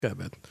Got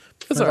bad.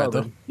 It's all right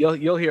though.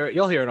 You'll hear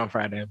it on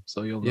Friday,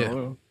 so you'll Yeah.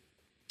 know.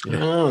 I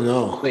don't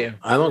know. Yeah.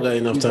 I don't got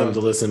enough time to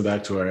listen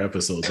back to our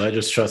episodes. I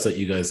just trust that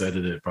you guys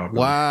edit it properly.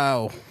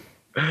 Wow.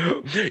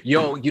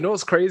 Yo, you know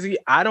what's crazy?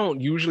 I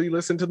don't usually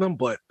listen to them,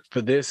 but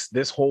for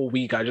this whole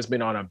week, I just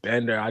been on a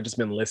bender. I just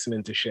been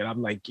listening to shit.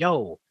 I'm like,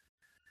 yo,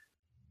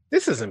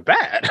 this isn't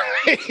bad.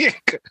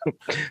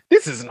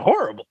 This isn't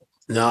horrible.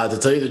 No, to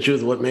tell you the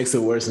truth, what makes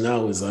it worse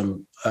now is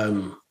I'm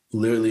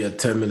literally a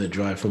 10-minute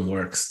drive from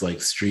work, like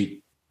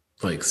streetwise,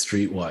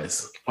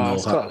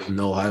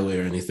 no highway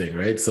or anything,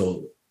 right?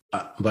 So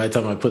by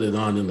the time I put it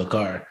on in the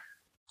car,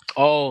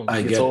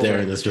 I get there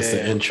and it's just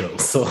the intro.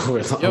 So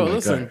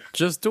listen,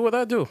 just do what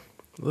I do.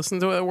 Listen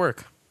to it at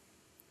work.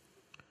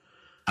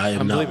 I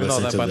am not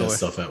listening to this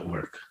stuff at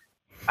work.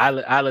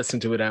 I listen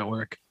to it at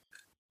work.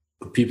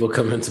 People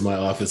come into my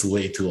office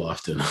way too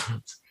often.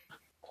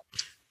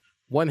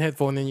 One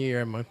headphone in your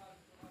ear, man.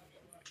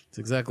 That's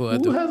exactly what I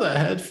do. Who has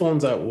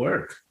headphones at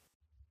work?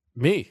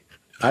 Me.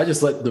 I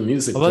just let the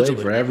music play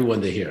for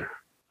everyone to hear.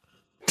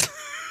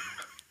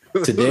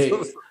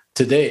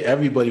 Today,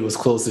 everybody was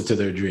closer to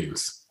their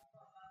dreams.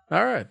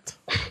 All right.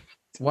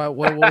 What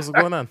was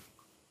going on?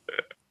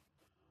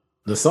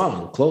 The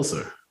song,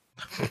 Closer.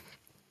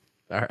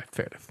 All right,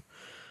 fair enough.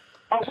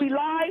 Are we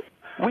live?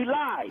 We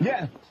live.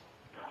 Yeah.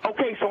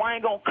 Okay, so I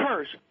ain't gonna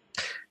curse.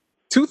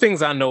 Two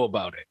things I know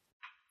about it.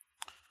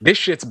 This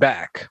shit's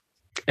back.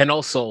 And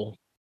also,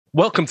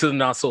 welcome to the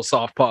Not So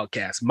Soft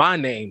podcast. My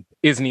name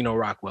is Nino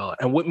Rockwell.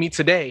 And with me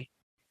today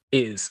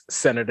is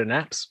Senator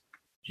Naps.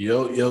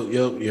 Yo.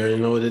 You already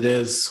know what it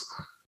is.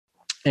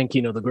 And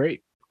Kino the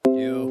Great.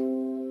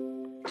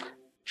 You.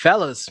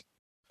 Fellas,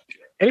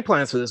 any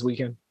plans for this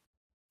weekend?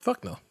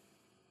 Fuck no.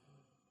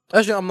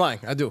 Actually, I'm lying.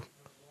 I do.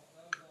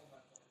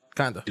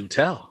 Kinda. Do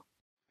tell.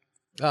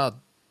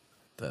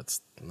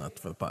 That's not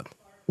for the pod.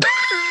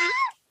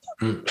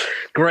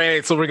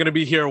 Great. So we're going to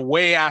be here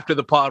way after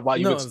the pod while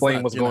you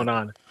explain what's going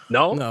on.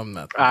 No? No, I'm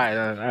not. All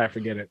right,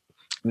 forget it.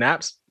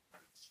 Naps?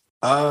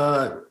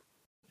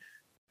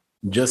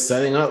 Just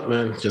setting up,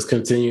 man. Just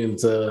continuing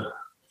to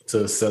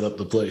set up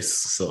the place.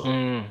 So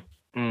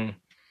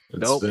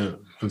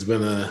it's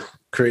been a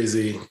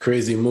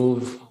crazy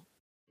move.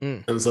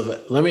 And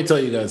so let me tell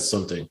you guys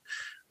something.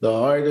 The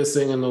hardest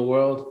thing in the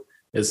world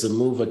is to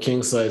move a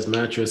king-size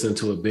mattress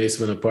into a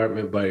basement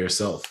apartment by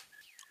yourself.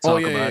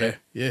 Talk about it.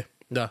 Yeah.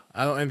 No,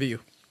 I don't envy you.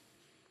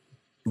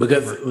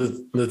 Because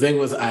the thing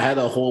was, I had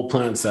a whole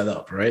plan set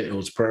up, right? It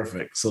was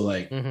perfect. So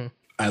I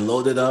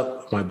loaded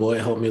up. My boy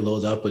helped me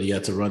load up, but he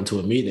had to run to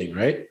a meeting,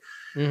 right?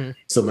 Mm-hmm.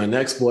 So my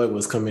next boy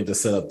was coming to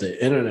set up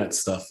the internet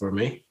stuff for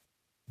me,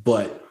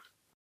 but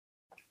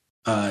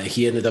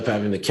he ended up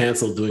having to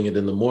cancel doing it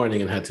in the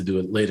morning and had to do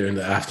it later in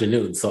the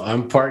afternoon. So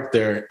I'm parked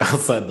there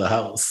outside the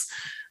house,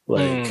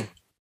 like,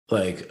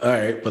 all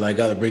right, but I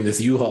got to bring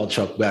this U-Haul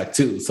truck back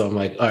too. So I'm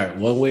like, all right,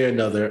 one way or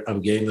another, I'm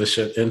getting the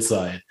shit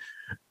inside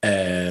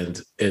and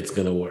it's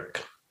going to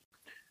work.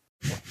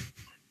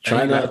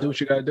 Try not to do what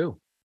you got to do.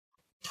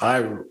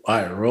 I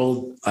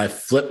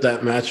flipped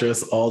that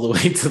mattress all the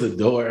way to the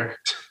door.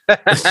 I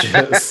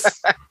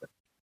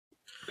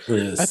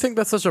think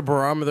that's such a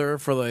barometer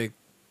for like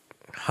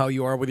how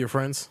you are with your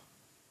friends.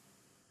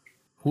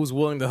 Who's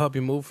willing to help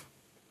you move?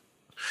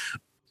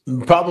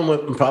 Problem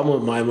with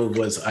my move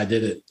was I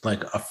did it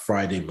like a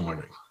Friday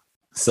morning,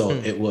 so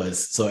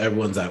so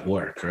everyone's at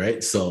work,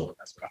 right? So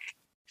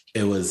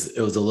it was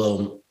a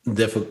little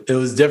difficult. It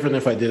was different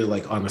if I did it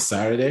like on a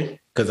Saturday,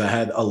 because I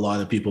had a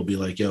lot of people be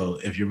like, "Yo,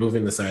 if you're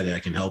moving the Saturday, I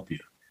can help you."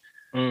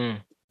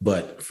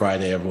 But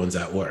Friday, everyone's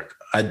at work.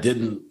 I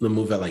did the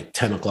move at like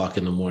 10 o'clock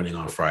in the morning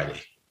on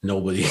Friday.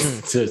 Nobody,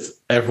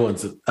 just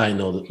everyone's I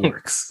know that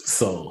works.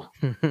 So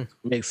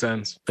makes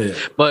sense. Yeah.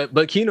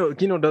 But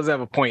Kino does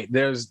have a point.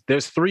 There's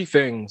three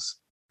things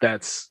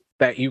that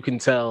you can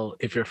tell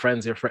if your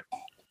friends your friend.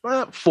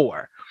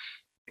 Four,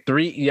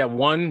 three. Yeah,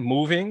 one,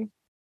 moving,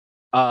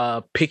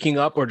 picking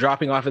up or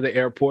dropping off at the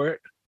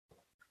airport,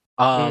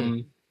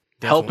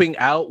 helping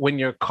out when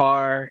your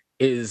car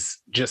is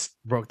just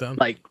broke down,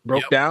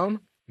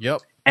 down.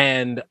 Yep.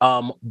 And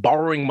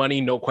borrowing money,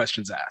 no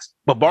questions asked.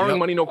 But borrowing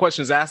money, no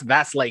questions asked,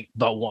 that's like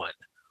the one.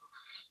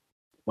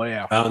 Well,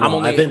 yeah.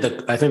 I think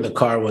the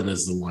car one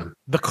is the one.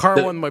 The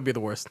car one might be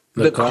the worst.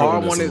 The car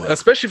one is,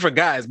 especially for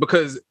guys,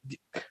 because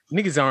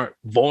niggas aren't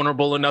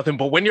vulnerable or nothing.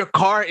 But when your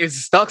car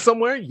is stuck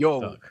somewhere,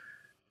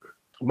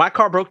 my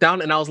car broke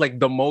down and I was like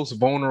the most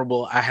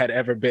vulnerable I had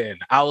ever been.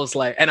 I was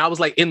like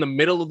in the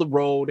middle of the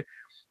road,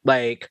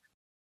 like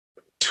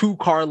 2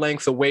 car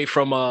lengths away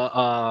from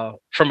a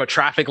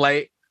traffic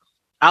light.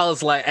 I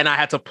was like, and I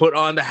had to put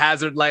on the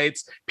hazard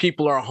lights.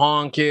 People are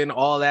honking,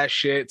 all that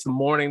shit. It's the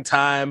morning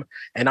time,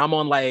 and I'm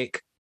on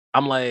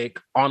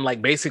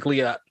basically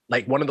a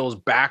one of those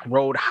back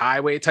road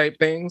highway type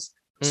things.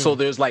 So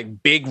there's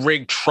like big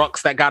rig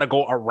trucks that got to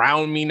go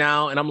around me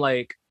now, and I'm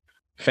like,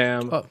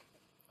 fam,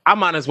 I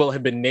might as well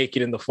have been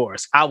naked in the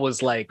forest. I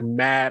was like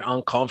mad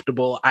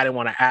uncomfortable. I didn't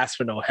want to ask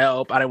for no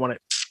help. I didn't want to.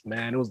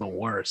 Man, it was the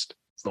worst.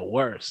 It's the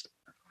worst.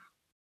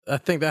 I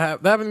think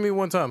that happened to me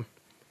one time.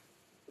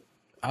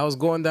 I was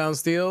going down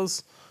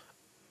Steels,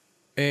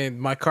 and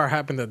my car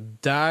happened to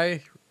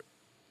die,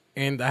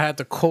 and I had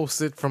to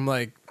coast it from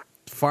like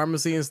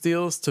Pharmacy and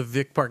Steels to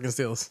Vic Park and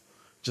Steels.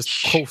 Just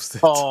coast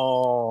it.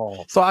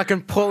 Oh, So I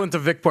can pull into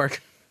Vic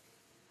Park.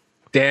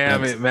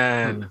 damn That's- it,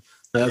 man.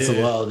 That's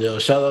Yeah. wild, yo.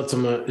 Shout out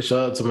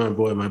to my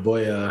boy. My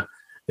boy,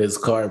 his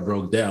car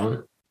broke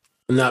down.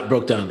 Not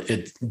broke down.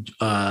 It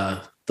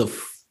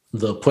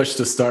the push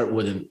to start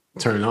wouldn't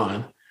turn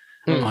on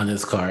on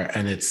his car,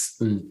 and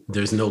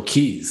there's no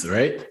keys,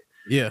 right?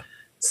 Yeah.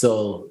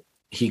 So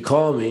he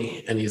called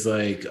me and he's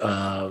like,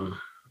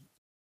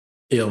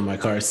 my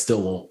car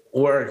still won't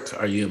work.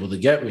 Are you able to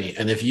get me?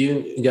 And if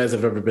you guys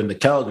have ever been to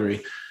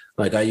Calgary,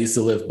 like I used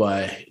to live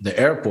by the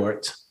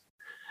airport,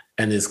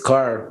 and his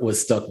car was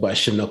stuck by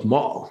Chinook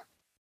Mall.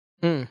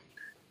 Mm.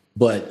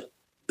 But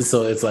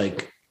so it's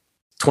like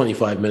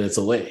 25 minutes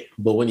away.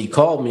 But when he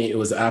called me, it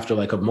was after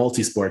like a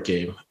multi-sport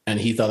game, and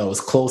he thought I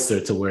was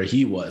closer to where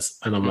he was.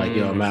 And I'm like,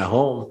 yo, I'm at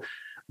home.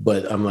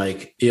 But I'm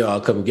like, yo,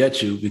 I'll come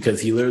get you, because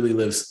he literally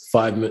lived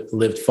 5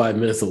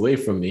 minutes away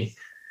from me.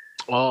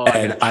 Oh,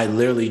 And I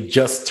literally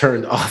just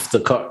turned off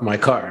my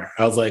car.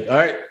 I was like, all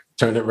right,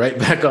 turn it right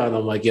back on.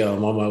 I'm like, yo,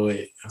 I'm on my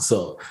way.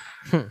 So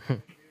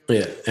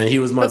yeah, and he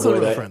was my That's a boy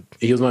real that friend.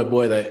 he was my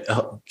boy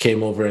that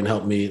came over and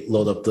helped me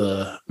load up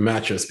the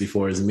mattress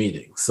before his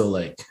meeting. So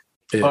like,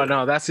 yeah, oh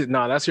no, that's it.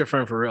 No, that's your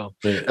friend for real.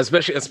 yeah.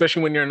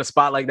 Especially when you're in a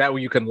spot like that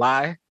where you can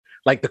lie,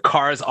 like the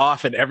car's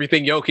off and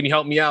everything. Yo, can you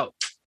help me out?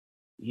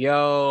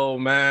 Yo,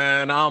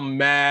 man, I'm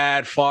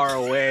mad far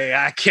away.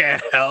 I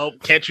can't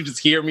help. Can't you just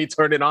hear me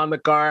turn it on the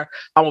car?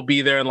 I'm gonna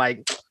be there in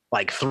like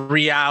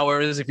 3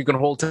 hours if you can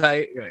hold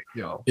tight. Like,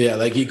 yo, Yeah,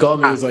 like he called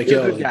me. He was like,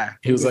 You're a yo, good guy.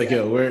 he was You're a like,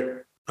 good yo,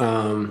 where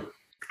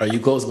are you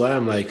close by?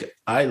 I'm like,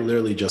 I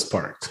literally just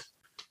parked.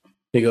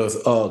 He goes,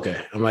 oh,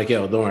 okay. I'm like,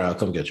 yo, don't worry, I'll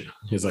come get you.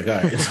 He's like,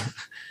 all right.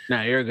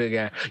 nah, you're a good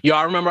guy. Yo,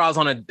 I remember I was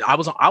on a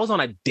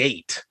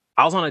date.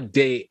 I was on a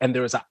date and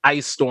there was an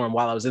ice storm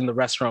while I was in the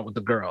restaurant with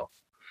the girl.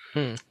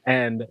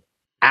 And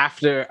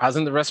after I was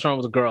in the restaurant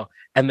with the girl,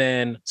 and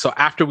then so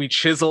after we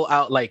chisel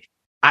out like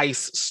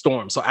ice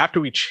storm, so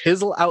after we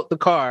chisel out the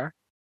car,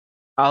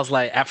 I was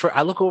like,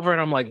 I look over and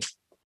I'm like,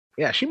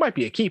 yeah, she might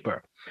be a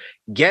keeper.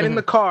 Get in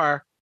the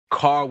car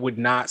would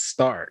not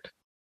start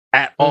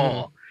at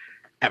all.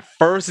 At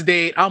first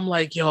date, I'm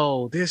like,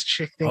 yo, this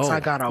chick thinks I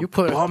got a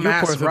bum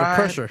ass the ride.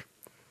 pressure.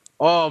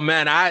 Oh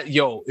man,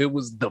 it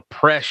was the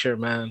pressure,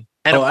 man.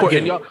 And of course,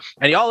 and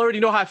y'all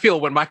already know how I feel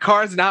when my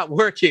car's not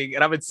working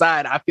and I'm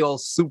inside. I feel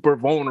super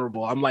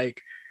vulnerable. I'm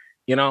like,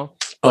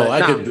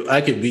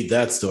 I could beat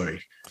that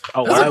story.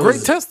 Oh, That's a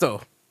great test,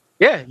 though.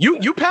 Yeah,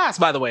 you passed.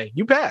 By the way,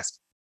 you passed.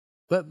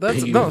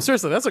 That's no,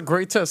 seriously, that's a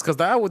great test, because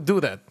I would do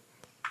that.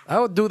 I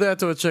would do that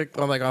to a chick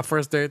on like our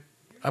first date.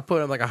 I put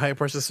her in like a high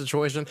pressure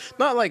situation,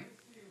 not like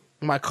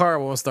my car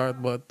won't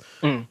start, but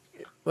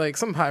like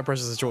some high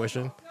pressure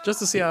situation, just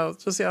to see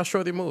how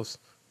shorty moves.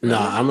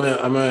 Nah, I'm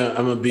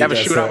gonna beat Have a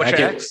that shootout with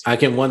story. your ex? I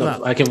can one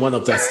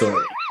up that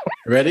story.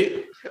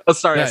 Ready? Oh,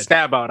 sorry, a Right.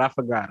 stab out. I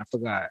forgot.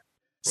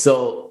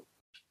 So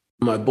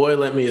my boy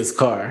lent me his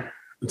car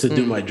to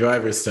do my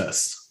driver's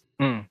test.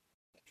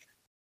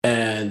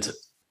 And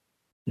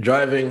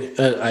driving,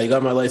 I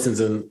got my license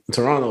in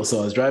Toronto, so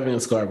I was driving in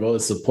Scarborough.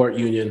 It's the Port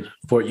Union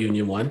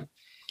 1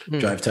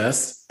 drive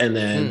test. And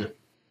then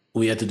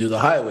we had to do the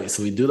highway.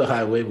 So we do the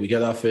highway, we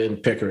get off in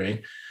Pickering,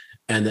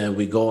 and then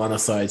we go on a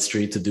side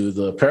street to do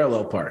the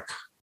parallel park.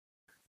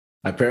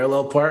 I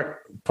parallel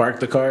park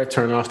the car,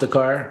 turn off the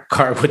car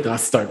would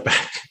not start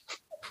back.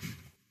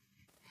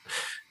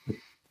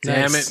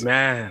 Damn Nice. it,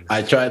 man.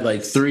 I tried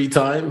like 3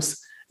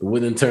 times,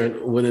 wouldn't turn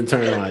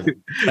on.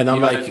 And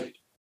I'm like,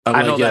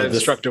 I know yeah, that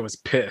instructor was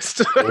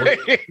pissed.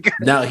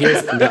 Now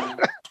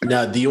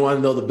now do you want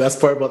to know the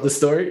best part about the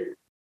story?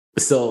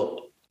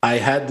 So I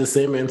had the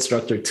same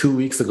instructor 2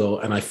 weeks ago,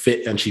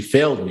 and she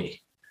failed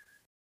me.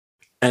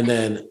 And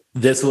then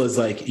this was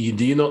like, you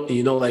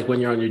know like when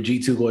you're on your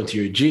G2 going to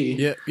your G,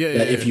 Yeah.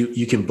 if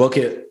you can book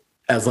it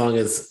as long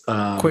as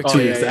Quick. 2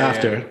 weeks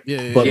after.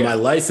 Yeah. But my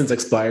license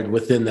expired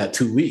within that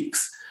 2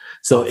 weeks.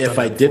 So if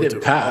I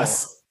didn't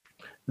pass,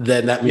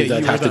 then that means Yeah, I'd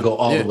you have were to go done.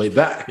 all Yeah. the way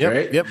back,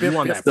 right? Yep. You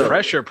want that So-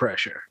 pressure.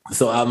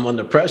 So I'm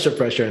under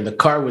pressure, and the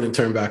car wouldn't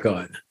turn back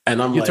on.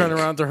 And I'm You like, turn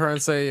around to her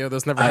and say, "Yo,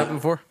 this never happened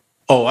before."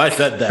 oh, I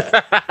said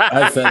that.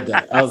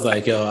 I was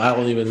like, yo, I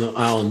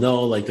don't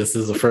know. Like, this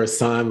is the first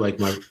time. Like,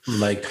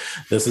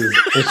 this is.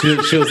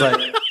 And she was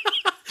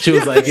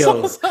like,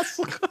 yo,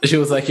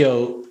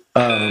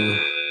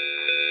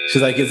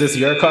 she's like, is this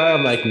your car?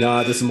 I'm like,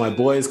 nah, this is my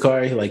boy's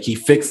car. Like, he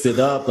fixed it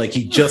up. Like,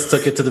 he just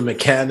took it to the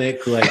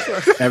mechanic. Like,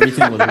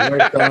 everything was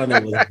worked on.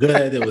 It was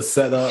good. It was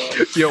set up.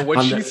 Yo,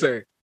 what'd she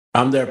say?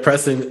 I'm there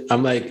pressing.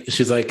 I'm like,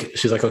 she's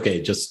like,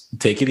 okay, just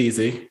take it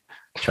easy.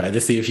 Try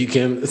to see if you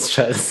can.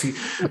 Try to see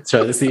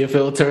if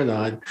it'll turn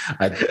on.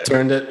 I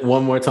turned it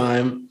one more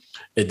time.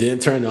 It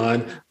didn't turn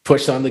on.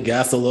 Pushed on the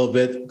gas a little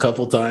bit, a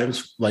couple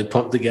times. Like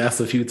pumped the gas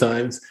a few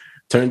times.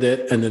 Turned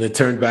it, and then it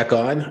turned back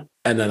on.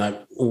 And then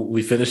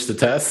we finished the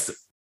test.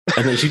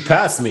 And then she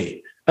passed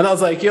me. And I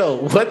was like, yo,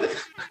 what?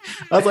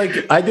 I was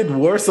like, I did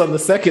worse on the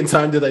second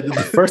time than I did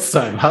the first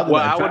time. How did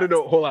I want to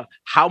know, hold on.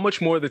 How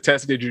much more of the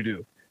test did you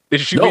do?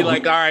 Did she be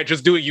like, all right,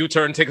 just do a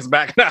U-turn, take us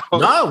back now?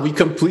 No, we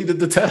completed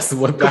the test,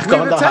 went back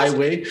on the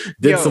highway,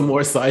 did some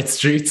more side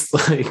streets.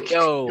 Like,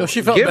 yo,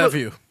 she felt bad for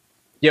you.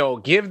 Yo,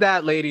 give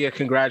that lady a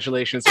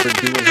congratulations for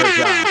doing her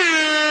job.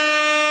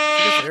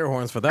 She gets air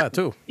horns for that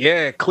too.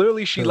 Yeah,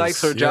 clearly she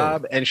likes her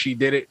job and she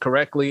did it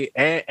correctly,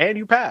 and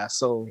you passed.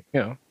 So, you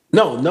know.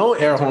 No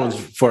air horns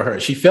for her.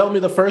 She failed me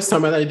the first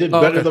time, and I did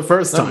better the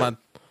first time.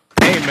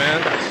 Hey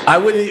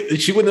man,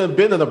 she wouldn't have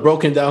been in a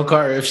broken down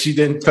car if she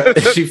didn't.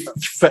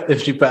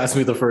 if she passed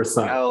me the first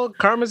time. Well,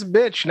 karma's a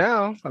bitch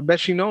now. I bet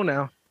she know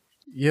now.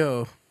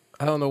 Yo,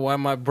 I don't know why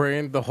my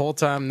brain the whole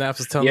time Naps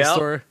was telling the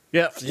story.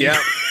 Yep.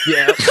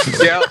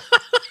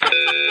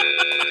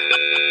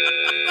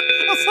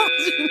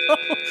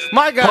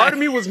 My guy. Part of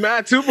me was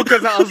mad too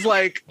because I was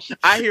like,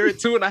 I hear it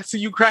too, and I see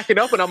you cracking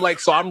up, and I'm like,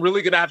 so I'm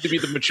really gonna have to be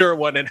the mature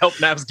one and help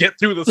Naps get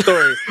through the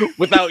story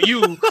without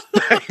you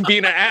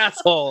being an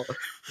asshole.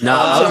 No,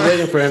 I was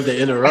waiting for him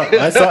to interrupt.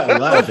 I started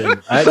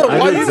laughing. I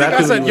knew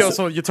exactly. I said, "Yo,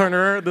 so you turn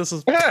her? This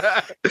is."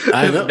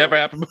 I know. Never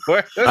happened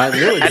before. I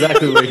knew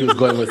exactly where he was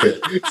going with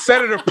it.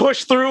 Senator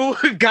pushed through,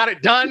 got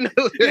it done.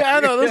 Yeah,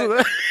 I know. This is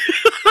it.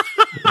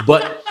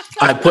 But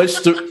I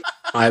pushed through.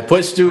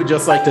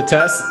 Just like the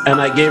test, and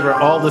I gave her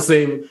all the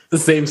same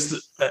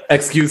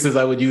excuses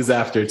I would use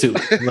after too.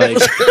 Like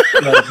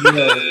you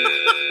know.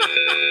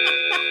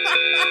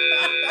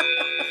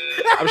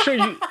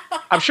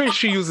 I'm sure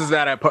she uses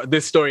that at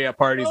this story at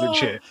parties and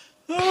shit.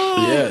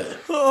 Yeah.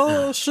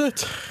 Oh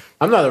shit.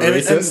 I'm not a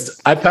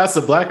racist. I passed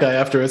a black guy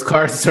after his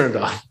car turned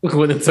off.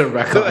 Wouldn't turn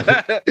back on.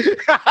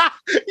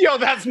 Yo,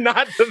 that's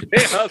not the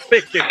thing I was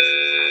thinking.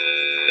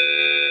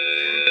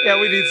 Yeah,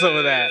 we need some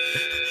of that.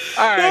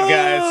 All right,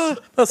 guys.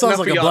 That sounds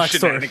like a black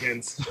story.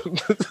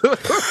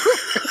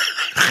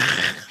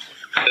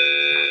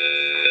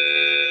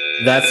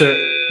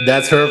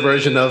 That's her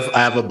version of I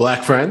have a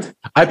black friend.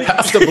 I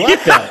passed a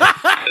black guy.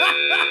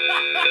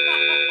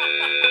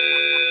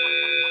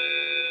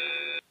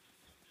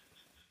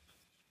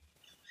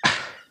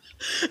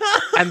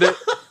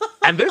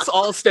 And this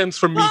all stems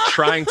from me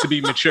trying to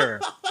be mature.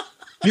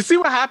 You see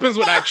what happens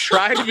when I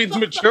try to be the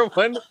mature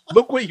one?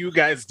 Look what you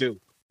guys do.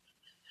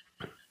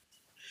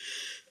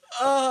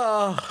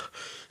 Oh,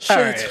 shit.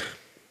 All right.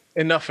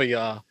 Enough of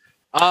y'all.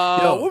 What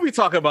are we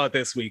talking about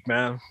this week,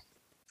 man?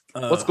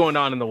 What's going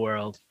on in the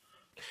world?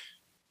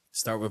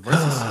 Start with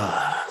verses.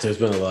 There's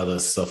been a lot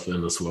of stuff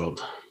in this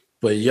world.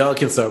 But y'all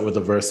can start with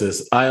the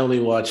verses. I only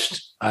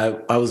watched... I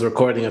was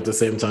recording at the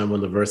same time when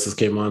the verses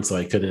came on, so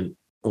I couldn't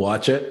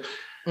watch it.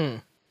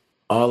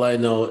 All I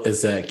know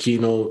is that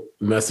Kino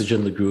messaged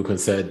in the group and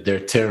said they're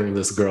tearing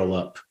this girl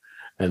up.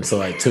 And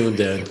so I tuned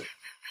in.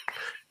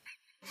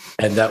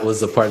 And that was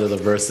the part of the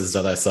verses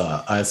that I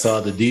saw. I saw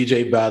the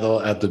DJ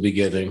battle at the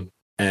beginning,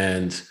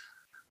 and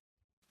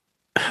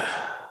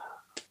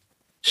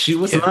she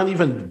was not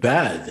even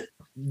bad.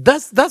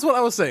 That's what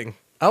I was saying.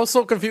 I was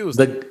so confused.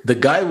 The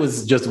guy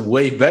was just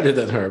way better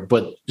than her,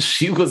 but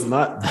she was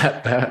not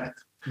that bad.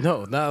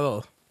 No, not at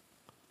all.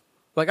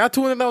 Like, I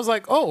tuned in and I was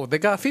like, oh, they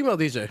got a female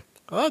DJ.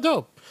 Oh,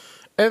 dope.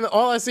 And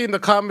all I see in the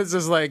comments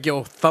is like,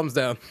 yo, thumbs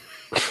down.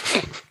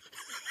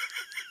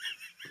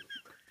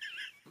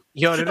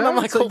 Yo, I'm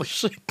like, holy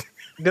shit.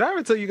 Did I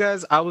ever tell you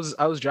guys I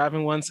was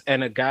driving once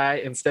and a guy,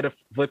 instead of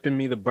flipping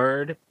me the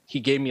bird, he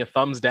gave me a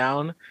thumbs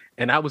down,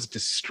 and I was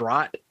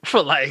distraught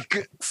for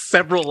like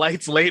several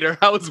lights later.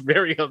 I was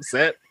very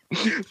upset.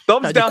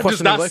 Thumbs down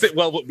does not sit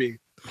well with me.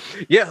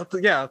 Yeah,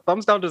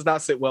 thumbs down does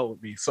not sit well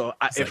with me. So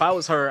if I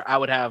was her, I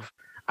would have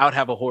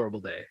a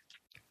horrible day.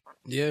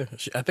 Yeah,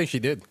 I think she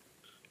did.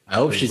 I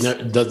hope she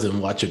doesn't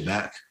watch it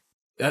back.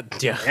 Yeah.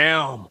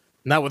 Damn.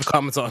 Not with the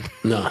comments on.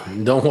 No,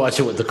 don't watch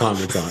it with the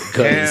comments on.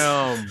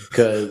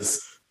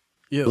 Because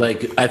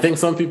like, I think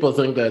some people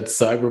think that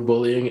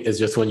cyberbullying is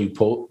just when you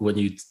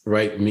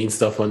write mean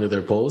stuff under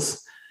their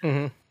posts.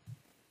 Mm-hmm.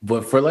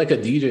 But for like a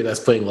DJ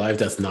that's playing live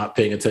that's not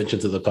paying attention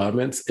to the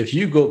comments, if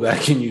you go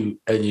back and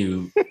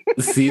you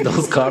see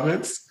those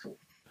comments,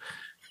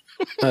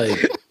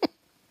 like,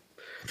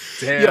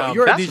 damn, yo,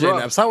 you're a DJ,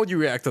 Naps. How would you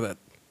react to that?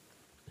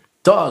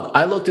 Dog,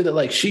 I looked at it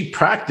like she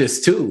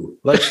practiced too.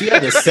 Like, she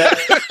had a set.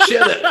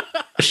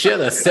 she had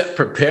a set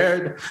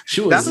prepared. She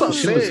was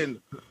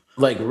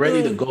like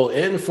ready to go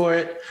in for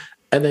it.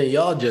 And then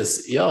y'all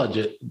just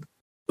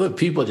look,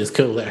 people just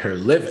couldn't let her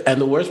live.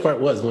 And the worst part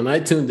was when I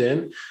tuned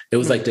in, it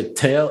was like the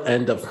tail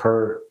end of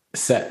her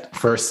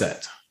first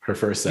set.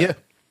 Yeah.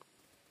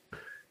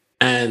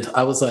 And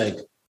I was like,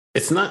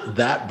 it's not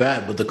that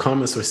bad, but the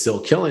comments were still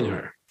killing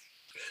her.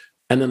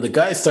 And then the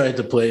guy started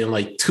to play, and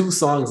like 2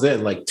 songs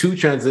in, like 2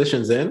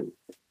 transitions in,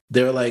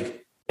 they were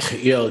like,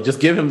 yo,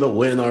 just give him the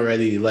win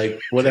already. Like,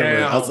 whatever.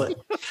 Damn. I was like,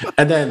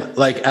 and then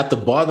like at the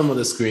bottom of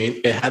the screen,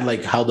 it had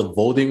like how the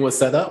voting was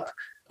set up.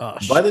 Oh,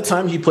 by the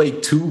time he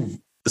played 2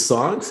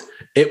 songs,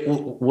 it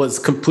was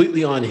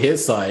completely on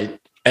his side,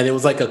 and it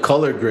was like a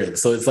color grid.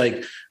 So it's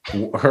like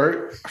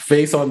her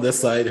face on this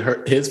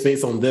side, his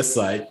face on this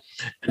side.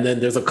 and then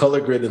there's a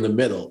color grid in the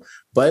middle.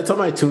 By the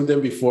time I tuned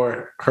in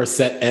before her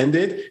set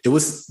ended, it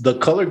was the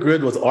color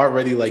grid was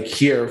already like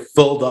here,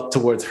 filled up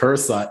towards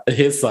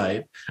his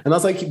side, and I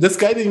was like, this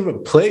guy didn't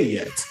even play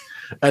yet.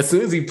 As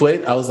soon as he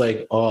played, I was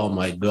like, oh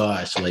my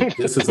gosh, like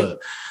this is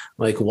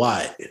like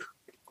why?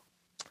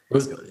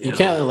 You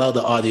can't allow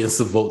the audience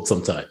to vote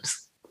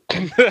sometimes.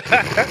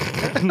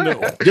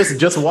 No.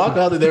 Just walk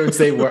out of there and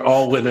say we're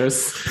all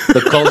winners.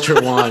 The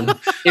culture won.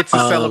 It's a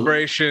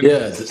celebration.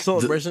 Yeah,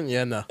 Celebration?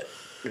 Yeah, no.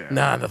 Yeah.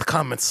 Nah, the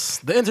comments.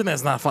 The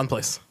internet's not a fun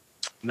place.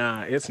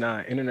 Nah, it's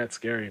not. Internet's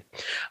scary.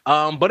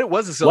 But it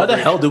was a celebration. Why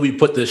the hell do we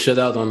put this shit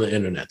out on the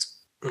internet?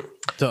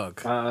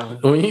 Doug.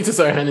 We need to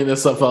start handing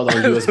this stuff out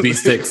on USB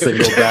sticks and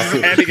go back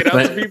to handing it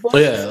out to people.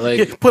 Yeah,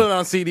 like put it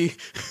on CD.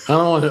 I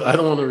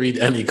don't want to read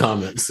any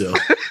comments. So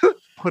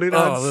put it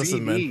on CD.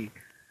 Listen, man.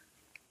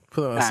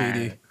 Put it on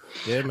CD.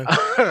 Yeah, man.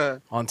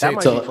 On That tape.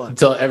 might be fun.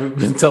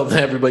 Tell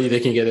everybody they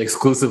can get it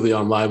exclusively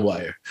on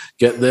LimeWire.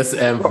 Get this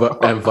and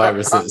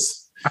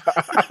viruses.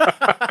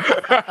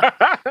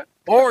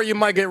 Or you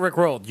might get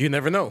rickrolled. You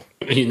never know.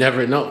 You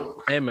never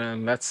know. Hey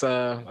man, that's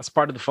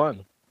part of the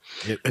fun.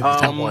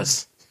 That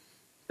was.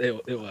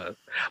 It was,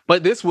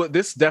 but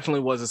this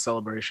definitely was a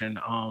celebration.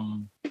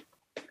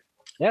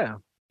 Yeah.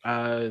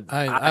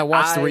 I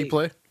watched the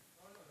replay.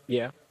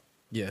 Yeah.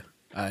 Yeah,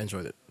 I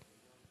enjoyed it.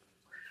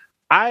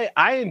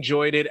 I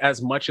enjoyed it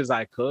as much as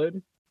I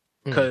could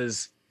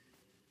because,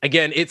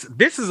 again,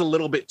 this is a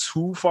little bit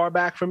too far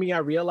back for me. I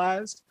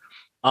realized.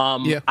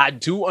 Yeah. I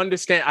do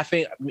understand. I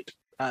think,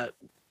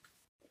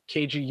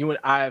 KG, you and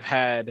I have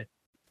had.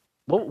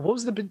 What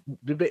was the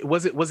debate?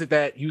 Was it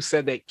that you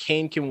said that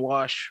Kane can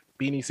wash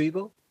Beanie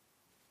Siegel?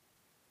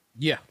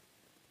 Yeah.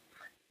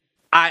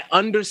 I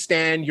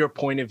understand your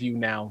point of view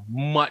now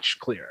much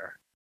clearer.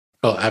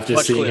 Oh, after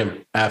seeing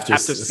him, after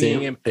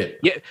seeing him,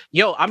 yeah.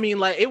 Yo, I mean,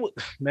 like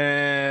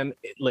man.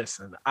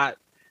 Listen,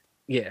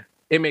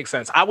 it makes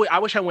sense. I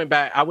wish I went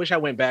back. I wish I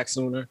went back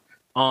sooner.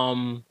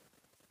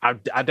 I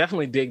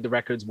definitely dig the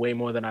records way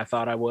more than I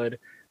thought I would.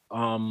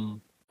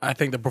 I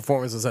think the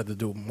performances had to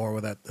do more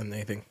with that than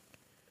anything.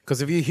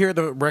 Because if you hear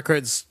the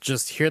records,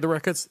 just hear the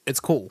records, it's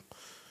cool.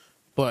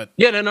 But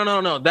yeah,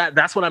 no.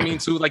 That's what I mean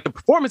too. Like the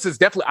performances,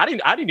 definitely.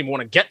 I didn't even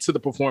want to get to the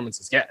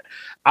performances yet.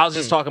 I was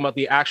just talking about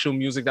the actual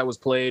music that was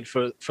played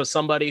for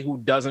somebody who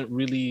doesn't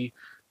really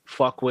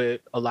fuck with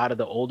a lot of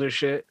the older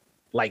shit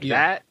like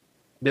that.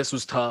 This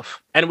was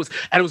tough, and it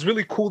was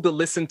really cool to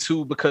listen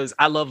to because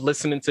I love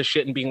listening to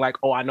shit and being like,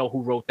 oh, I know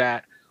who wrote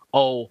that.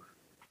 Oh,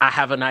 I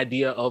have an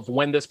idea of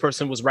when this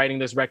person was writing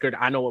this record.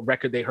 I know what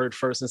record they heard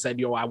first and said,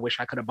 yo, I wish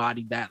I could have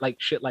bodied that, like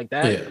shit like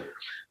that.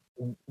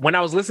 Yeah. When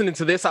I was listening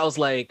to this, I was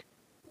like,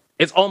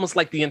 it's almost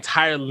like the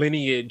entire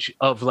lineage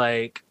of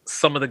like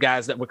some of the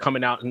guys that were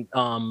coming out in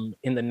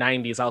the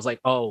 90s. I was like,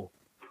 oh,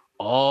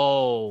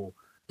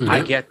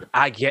 I get,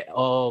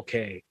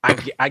 okay.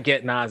 I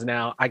get Nas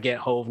now. I get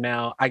Hove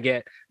now. I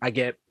get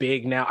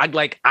Big now. I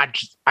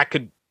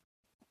could.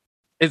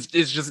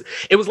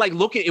 It was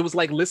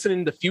like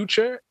listening to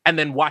Future and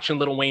then watching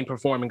Lil Wayne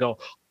perform and go,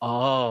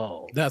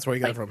 oh, that's where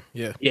you got it from.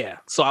 Yeah. Yeah.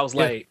 So I was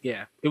like,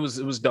 yeah, it was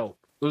dope.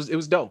 It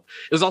was dope.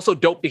 It was also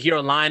dope to hear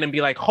a line and be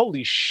like,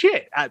 holy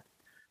shit,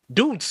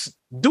 dude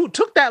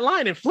took that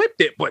line and flipped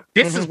it, but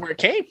this is where it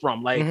came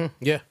from. Like,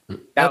 yeah,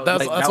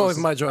 that's always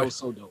my joy. That was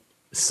so dope.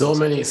 So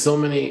many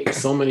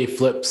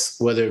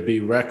flips, whether it be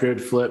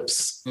record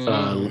flips,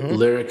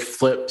 lyric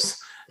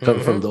flips,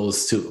 come from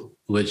those two,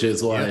 which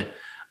is why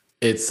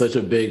it's such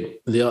a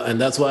big deal.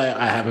 And that's why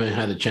I haven't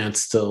had a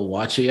chance to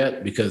watch it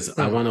yet, because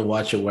I want to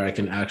watch it where I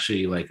can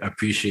actually like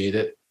appreciate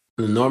it.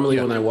 Normally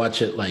when I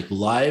watch it like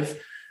live,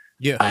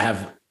 I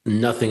have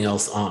nothing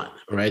else on,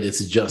 right?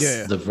 It's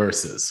just the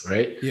verses,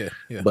 right? Yeah.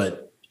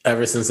 But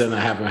ever since then, I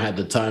haven't had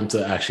the time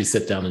to actually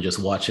sit down and just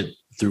watch it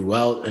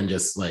throughout and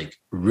just like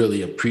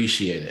really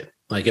appreciate it.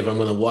 Like if I'm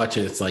going to watch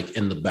it, it's like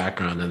in the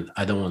background, and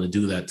I don't want to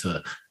do that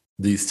to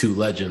these two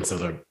legends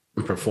that are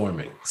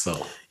performing.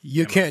 So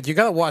you can't. You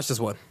got to watch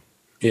this one.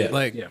 Yeah.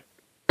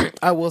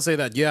 I will say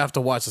that you have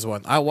to watch this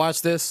one. I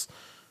watched this.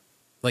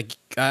 Like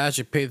I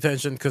actually paid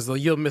attention because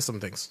you'll miss some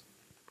things.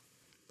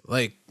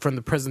 Like from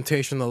the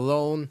presentation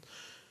alone,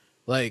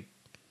 like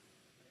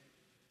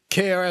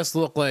KRS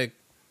looked like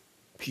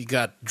he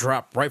got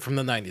dropped right from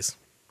the 90s.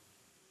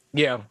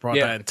 Yeah. Brought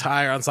that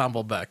entire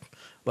ensemble back.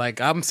 Like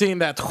I'm seeing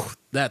that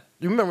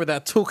you remember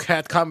that two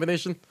cat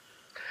combination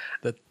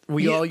that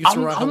we all used to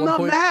rock at one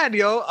point?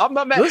 I'm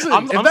not mad. Listen,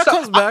 if that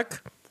comes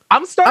back,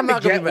 I'm starting to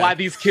get why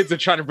these kids are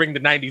trying to bring the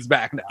 90s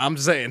back now. I'm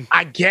saying.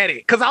 I get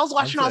it. Because I was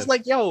watching, I was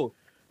like, yo,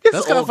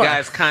 this old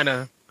guy's kind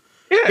of...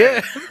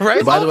 Yeah,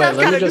 right? By the way,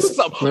 let me just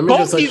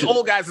both these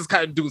old guys is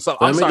kind of doing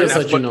something. Let me just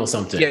let you know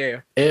something.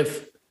 Yeah.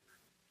 If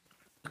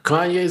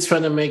Kanye is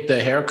trying to make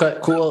the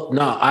haircut cool,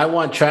 no, I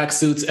want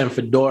tracksuits and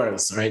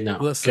fedoras right now.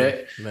 Listen,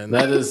 okay, man,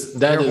 that is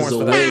the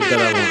wave that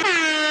I want.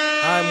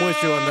 I'm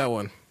with you on that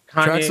one.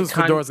 Tracksuits,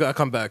 fedoras gotta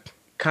come back.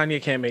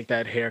 Kanye can't make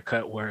that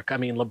haircut work. I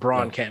mean,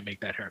 LeBron can't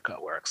make that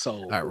haircut work.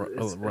 So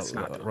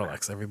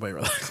relax, everybody,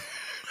 relax.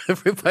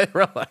 Everybody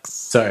relax.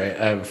 Sorry,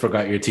 I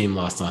forgot your team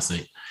lost last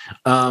night.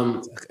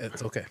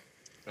 It's okay.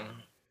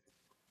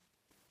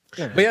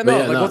 But yeah,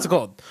 no, what's it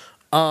called?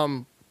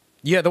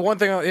 Yeah, the one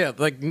thing,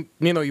 like you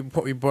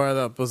brought it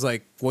up was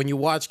like when you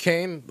watch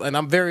Kane, and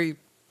I'm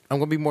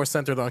gonna be more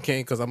centered on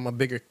Kane because I'm a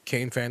bigger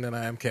Kane fan than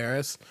I am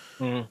KRS.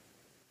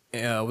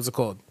 Yeah, what's it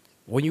called?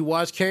 When you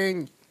watch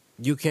Kane,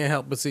 you can't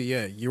help but see.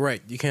 Yeah, you're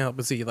right. You can't help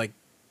but see like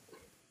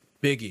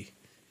Biggie,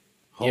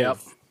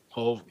 Hov,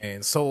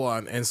 and so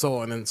on and so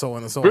on and so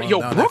on and so on.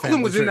 Yo,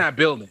 Brooklyn was in that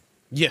building.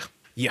 Yeah.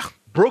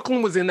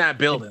 Brooklyn was in that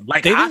building.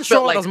 Like they didn't I show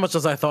felt it like as much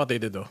as I thought they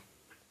did though.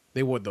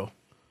 They would though.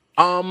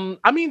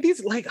 I mean,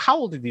 these like how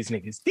old are these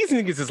niggas? These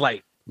niggas is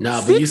like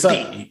but you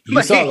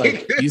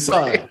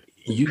saw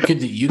you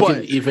could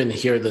even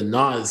hear the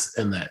Nas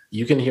in that.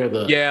 You can hear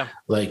the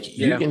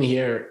you can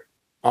hear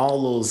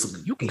all those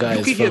guys.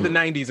 You can hear the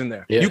 90s in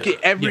there. Yeah. You can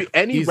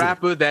any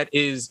rapper that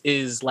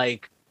is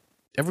like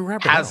every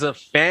rapper has a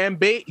fan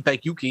base.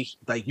 Like you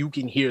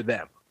can hear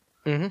them.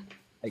 Mm-hmm.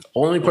 Like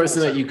only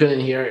person that you couldn't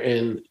hear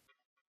in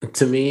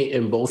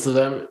both of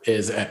them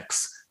is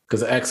X,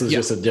 because X is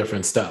just a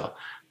different style.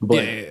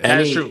 But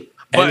that's true.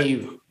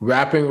 Any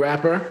rapping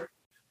rapper,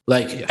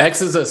 like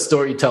X is a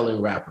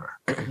storytelling rapper.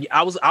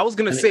 I was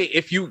gonna say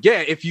if you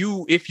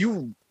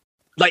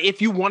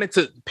wanted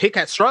to pick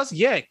at Struss,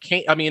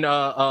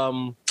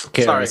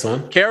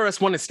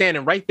 KRS-One is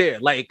standing right there.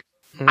 Like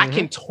I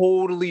can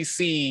totally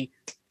see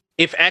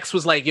if X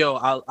was like, yo,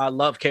 I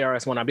love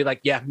KRS-One, I'd be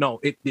like, yeah, no,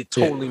 it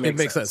totally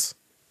makes sense.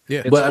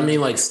 Yeah, but I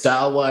mean, like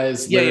style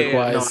wise, lyric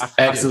wise,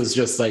 X is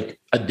just like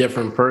a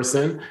different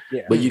person.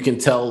 Yeah. But you can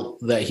tell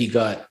that he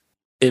got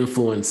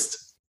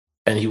influenced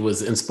and he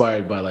was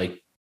inspired by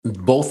like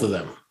both of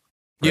them.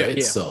 Right?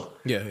 Yeah. So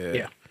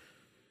yeah.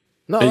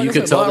 No, and you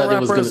could tell that it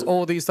was going to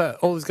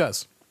all these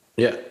guys.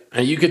 Yeah,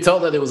 and you could tell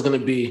that it was going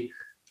to be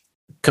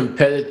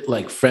competitive,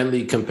 like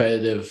friendly,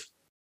 competitive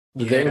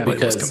thing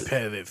because it was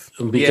competitive.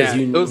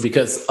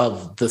 Because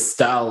of the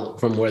style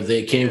from where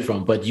they came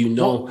from. But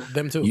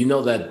them too. You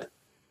know that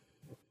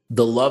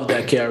the love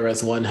that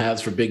KRS-One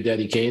has for Big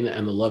Daddy Kane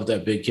and the love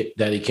that Big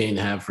Daddy Kane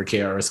have for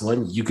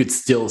KRS-One, you could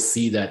still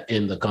see that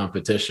in the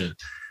competition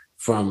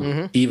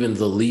from even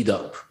the lead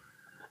up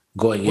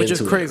going Which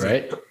into is crazy. it,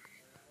 right?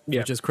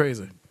 Yeah. Which is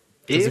crazy.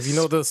 Because if you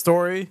know the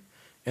story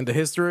and the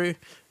history,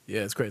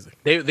 it's crazy.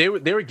 They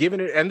were giving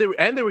it and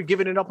they were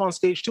giving it up on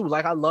stage too.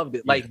 Like I loved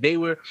it. Like they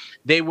were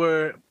it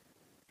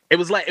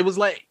was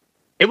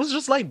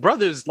just like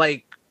brothers,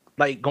 like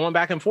going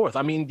back and forth.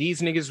 I mean,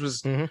 these niggas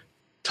was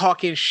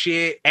talking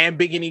shit and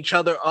bigging each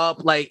other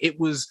up. Like it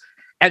was,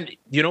 and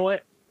you know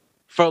what?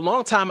 For a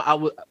long time,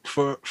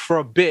 for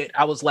a bit,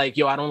 I was like,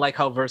 yo, I don't like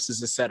how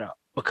Versus is set up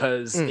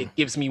because it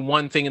gives me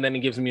one thing and then it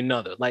gives me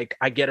another. Like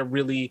I get a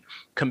really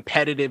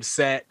competitive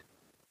set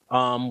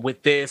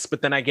with this,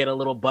 but then I get a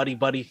little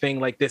buddy thing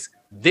like this.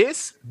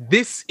 This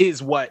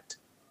is what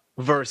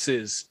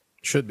Versus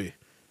should be.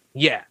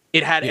 Yeah,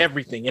 it had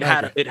everything. It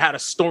had a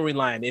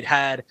storyline.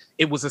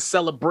 It was a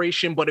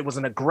celebration, but it was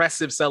an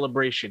aggressive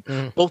celebration.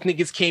 Both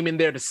niggas came in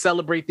there to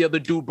celebrate the other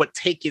dude, but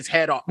take his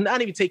head off.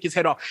 Not even take his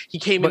head off. He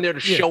came in there to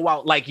show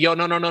out like, yo,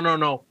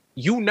 no.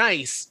 You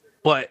nice,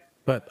 but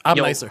I'm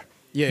nicer.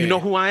 Yeah, you know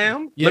who I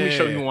am? Let me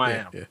show you who I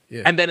am.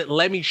 Yeah. And then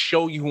let me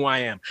show you who I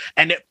am.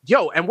 And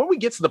and when we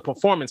get to the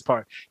performance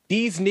part,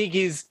 these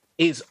niggas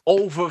is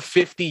over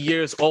 50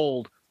 years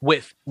old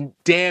with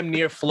damn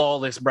near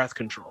flawless breath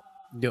control.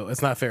 Yo,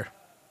 it's not fair.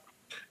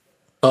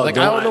 Oh, I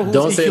don't know who's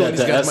don't say that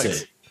to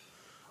Essay.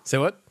 Say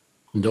what?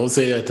 Don't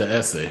say that to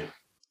Essay.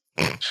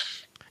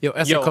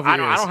 Essay.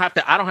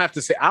 I don't have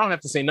to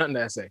say nothing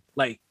to Essay.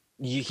 Like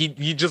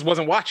he just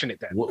wasn't watching it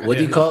then. What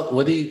do you call?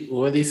 What do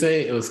you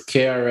say? It was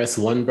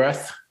KRS-One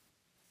breath.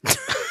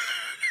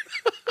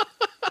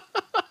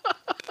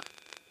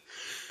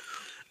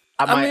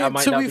 I mean,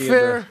 to be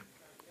fair,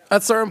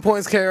 at certain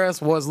points,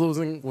 KRS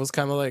was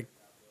kind of like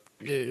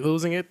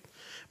losing it,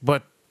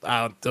 but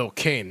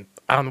Kane.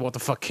 I don't know what the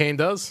fuck Kane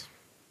does.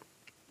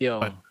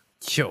 Yo.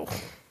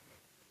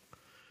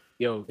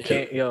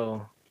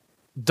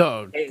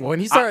 Doug. When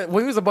he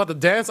was about to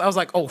dance, I was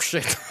like, oh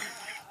shit.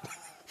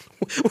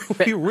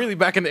 We really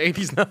back in the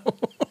 80s now.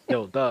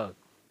 Yo, Doug.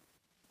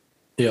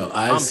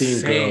 I've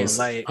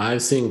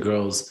seen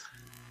girls.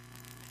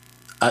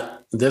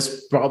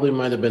 This probably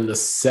might have been the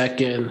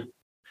second.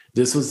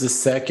 This was the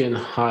second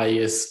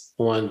highest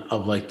one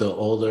of like the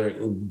older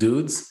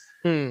dudes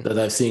that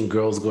I've seen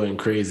girls going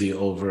crazy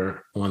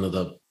over one of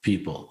the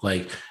people.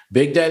 Like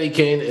Big Daddy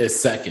Kane is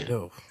second.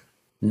 Yo.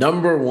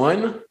 Number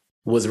one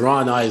was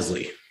Ron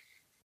Isley.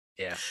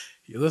 Yeah.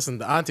 You listen,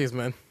 the aunties,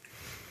 man.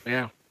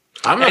 Yeah.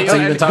 I'm not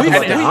even talking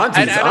about the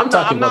aunties. I'm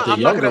talking about the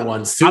younger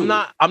ones too. I'm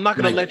not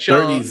gonna let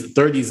y'all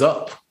 30s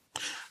up.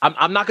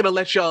 I'm not gonna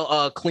let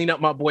y'all clean up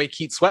my boy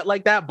Keith Sweat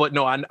like that, but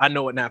no, I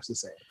know what Naps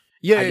is saying.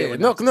 Yeah.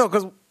 No,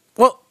 because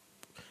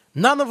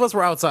none of us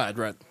were outside,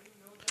 right?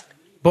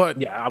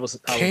 But I was.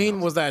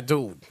 Kane was that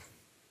dude.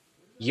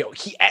 Yo,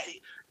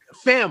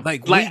 fam.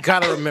 Like we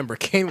gotta remember,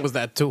 Kane was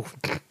that dude.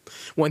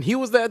 When he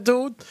was that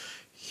dude,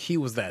 he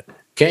was that.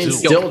 Kane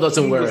still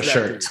doesn't wear a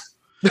shirt.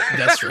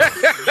 That's true.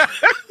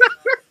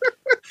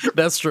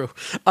 That's true.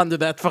 Under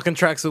that fucking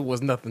tracksuit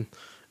was nothing.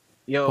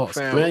 Yo, Pause.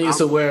 fam. Man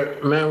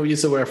we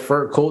used to wear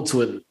fur coats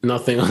with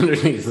nothing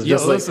underneath. It's Yo,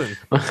 just listen.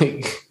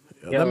 like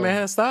That man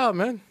has style,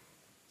 man.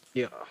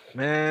 Yeah,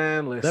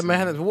 man. Listen. That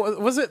man has,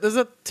 was it? Is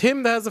it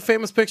him that has a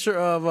famous picture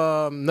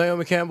of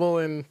Naomi Campbell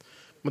and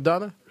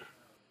Madonna?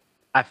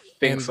 I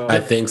think And so. I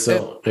think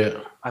so.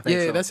 Yeah. I think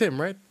Yeah, so. that's him,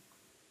 right?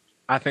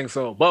 I think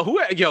so. But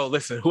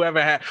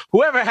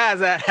whoever has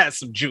that has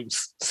some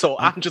juice. So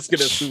I'm just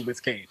gonna assume it's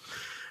Kane.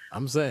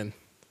 I'm saying.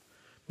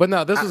 But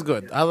no, this was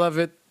good. I love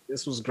it.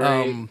 This was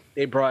great.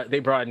 They brought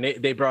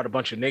a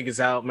bunch of niggas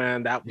out,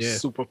 man. That was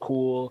super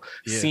cool.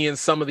 Yeah. Seeing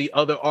some of the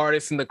other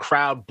artists in the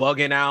crowd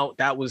bugging out,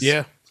 that was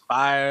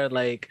fire.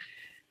 Like,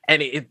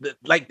 and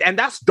and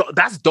that's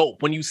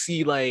dope when you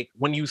see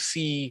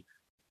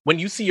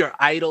your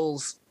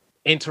idols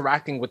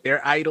interacting with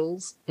their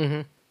idols,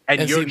 and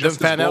you're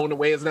just as blown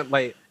away as them.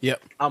 Like,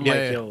 I'm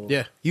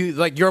yo,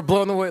 you're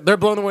blown away. They're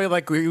blown away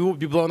like you would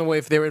be blown away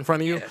if they were in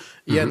front of you.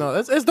 Yeah, no,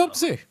 it's dope to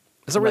see.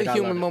 It's a really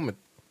human moment.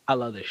 I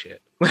love this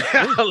shit.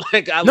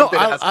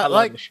 I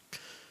like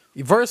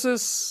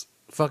versus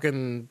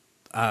fucking.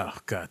 Oh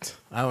god,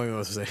 I don't even know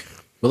what to say.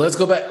 But let's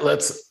go back.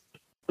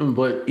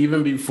 But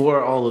even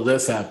before all of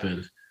this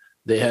happened,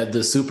 they had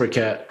the Super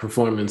Cat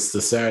performance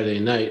the Saturday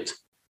night.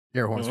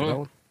 Air horns for that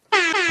one.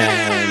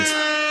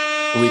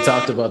 And we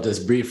talked about this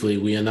briefly.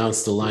 We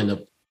announced the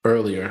lineup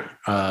earlier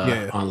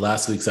on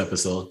last week's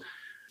episode.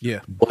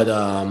 Yeah. But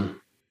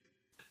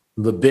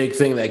the big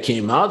thing that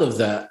came out of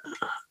that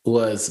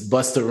was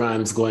Busta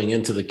Rhymes going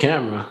into the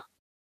camera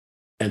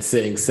and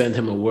saying, send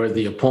him a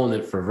worthy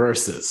opponent for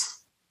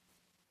verses.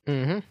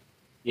 Mm-hmm.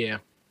 Yeah.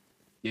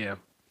 Yeah.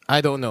 I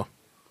don't know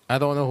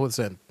who it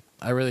said.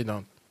 I really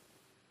don't.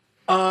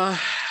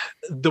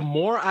 The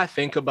more I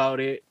think about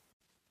it,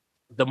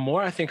 the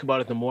more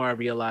I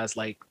realize,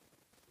 like,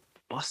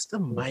 Busta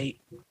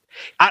might.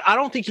 I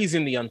don't think he's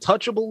in the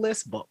untouchable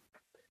list, but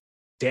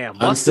damn,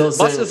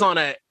 Busta's on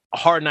a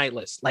hard night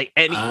list. Like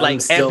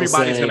everybody's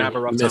gonna have a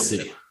rough time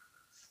with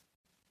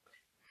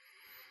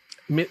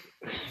it.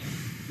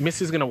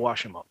 Missy's gonna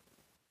wash him up.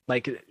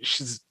 Like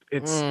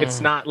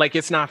it's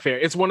not fair.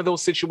 It's one of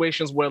those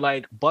situations where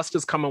like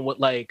Busta's coming with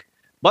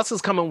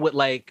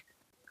like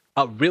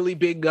a really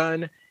big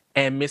gun,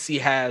 and Missy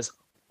has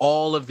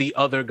all of the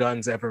other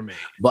guns ever made.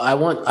 But I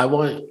want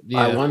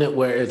it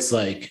where it's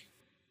like,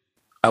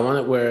 I want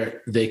it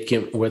where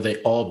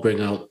they all bring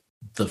out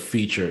the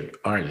featured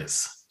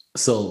artists.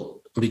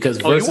 So because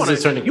Versus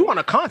is turning, you want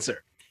a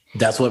concert.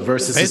 That's what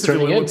Versus is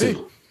turning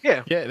into.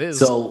 Yeah, it is.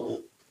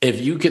 So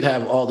if you could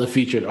have all the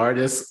featured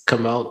artists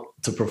come out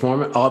to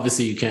perform it,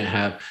 obviously you can't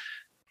have.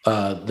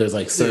 There's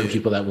like certain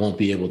people that won't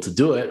be able to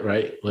do it,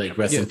 right? Like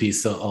rest in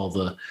peace to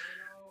all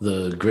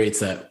the greats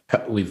that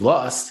we've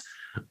lost.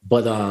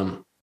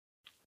 But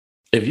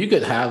if you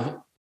could have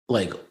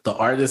like the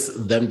artists,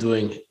 them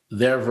doing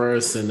their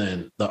verse, and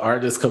then the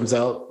artist comes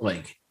out,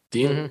 like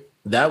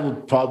that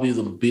would probably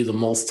be the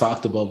most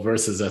talked about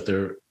verses that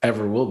there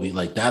ever will be.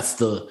 Like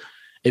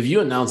if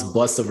you announce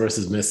Busta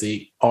versus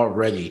Missy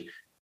already,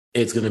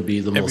 it's gonna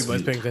be the most.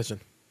 Everybody's paying attention.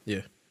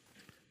 Yeah,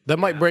 that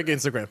might break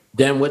Instagram.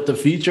 Then with the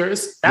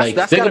features,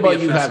 that's think about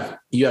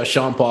you have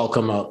Sean Paul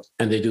come out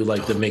and they do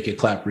like the Make It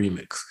Clap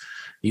remix.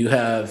 You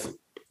have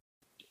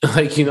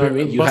like what I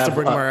mean. You have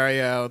bring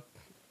Mariah out.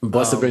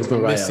 Busta brings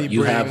Mariah out.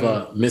 You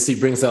have Missy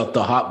brings out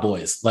the Hot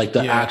Boys, like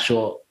the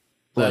actual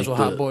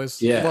Hot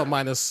Boys. Yeah, well,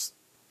 minus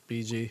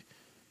BG.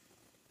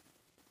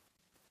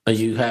 And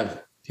you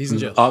have. He's in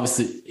jail.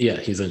 Obviously,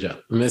 he's in jail.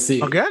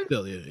 Missy again.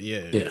 Still,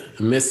 yeah.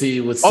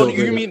 Missy would still. Oh,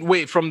 you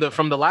mean from the last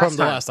time? From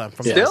the last time.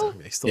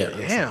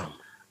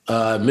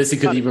 Damn. Missy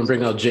could even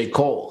bring out J.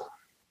 Cole.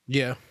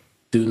 Yeah.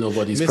 Do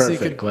Nobody's Missy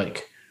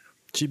Perfect.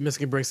 Missy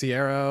can bring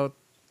Sierra out.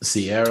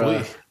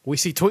 Tweet. We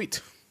see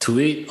Tweet.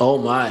 Oh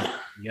my.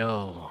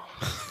 Yo.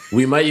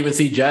 We might even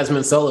see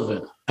Jasmine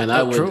Sullivan, and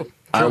I would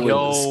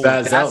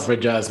spaz out for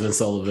Jasmine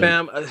Sullivan.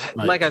 Fam,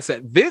 like I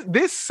said,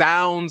 this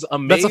sounds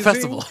amazing. That's a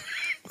festival.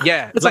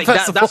 Yeah, like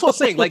that's what I'm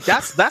saying. Like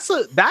that's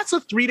a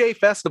 3-day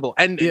festival,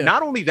 and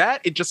not only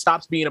that, it just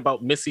stops being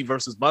about Missy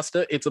versus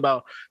Busta. It's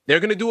about they're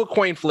gonna do a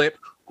coin flip.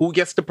 Who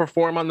gets to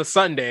perform on the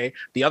Sunday?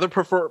 The other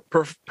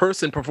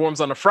person performs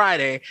on a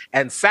Friday,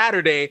 and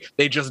Saturday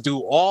they just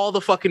do all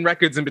the fucking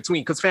records in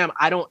between. Because fam,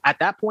 at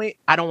that point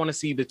I don't want to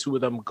see the two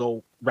of them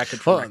go record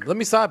for record. Let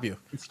me stop you.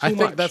 I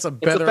think that's a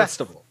better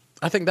festival.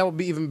 I think that would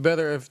be even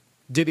better if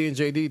Diddy and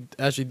JD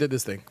actually did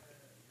this thing.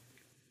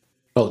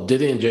 Oh,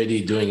 Diddy and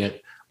JD doing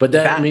it. But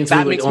that means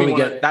we would only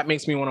get. That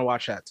makes me want to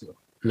watch that too.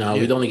 No,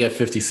 we'd only get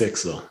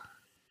 56 though.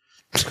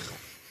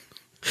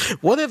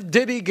 What if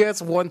Diddy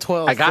gets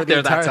 112? I got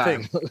there that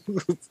time.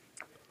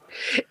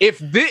 If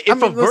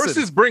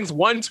Versus brings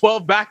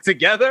 112 back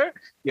together,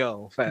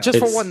 fam. Just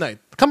for one night.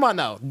 Come on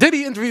now.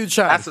 Diddy interviewed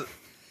Shine.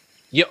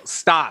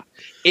 Stop.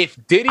 If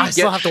Diddy gets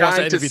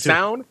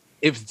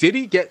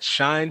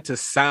Shine to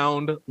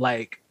sound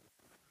like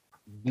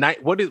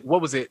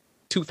what was it?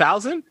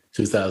 2000?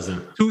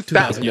 2000.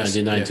 2000.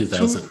 99,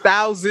 2000.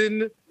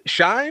 2000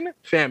 Shine,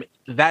 fam,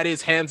 that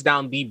is hands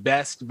down the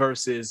best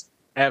verses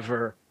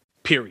ever,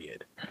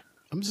 period.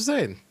 I'm just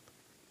saying.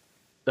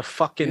 The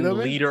fucking You know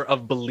what I mean? leader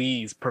of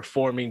Belize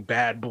performing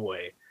Bad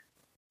Boy.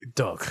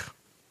 Doug,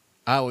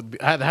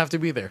 I'd have to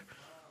be there.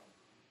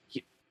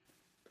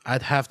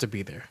 I'd have to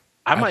be there.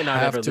 I might not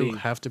have ever to leave.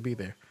 have to be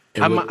there.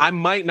 I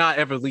might not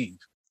ever leave.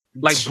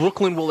 Like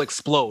Brooklyn will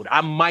explode.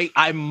 I might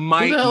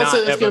Who the hell not said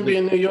it's ever gonna be leave.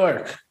 in New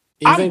York?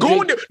 I'm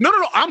going to no.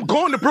 I'm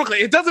going to Brooklyn.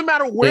 It doesn't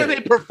matter where Yeah.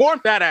 they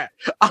perform that at.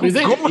 I'm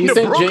going to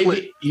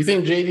Brooklyn. You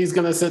think JD's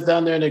gonna sit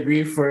down there and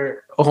agree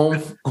for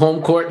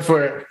home court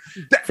for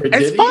It's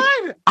Diddy?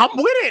 fine. I'm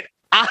with it.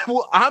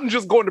 I'm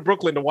just going to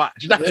Brooklyn to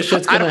watch. This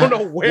shit's I gonna don't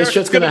know where this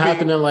shit's it's gonna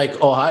happen in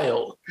like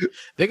Ohio.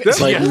 They, Like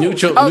Yeah.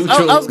 neutral. I was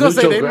gonna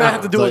say neutral they might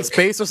have to ground. do it in Like,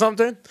 space or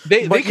something.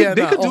 They But could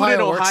do it in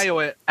Ohio works.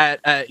 Ohio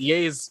at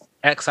Ye's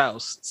ex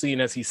house, seeing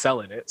as he's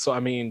selling it. So I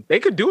mean, they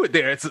could do it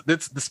there. It's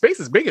the space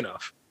is big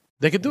enough.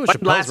 They could do it. One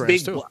Chappelle's last Ranch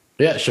big too. block.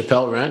 Yeah,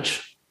 Chappelle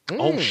Ranch.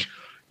 Oh,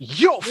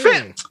 yo,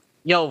 fit.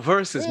 Yo,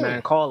 versus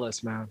man, call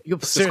us, man. You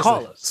Just seriously,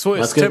 call us. Swiss,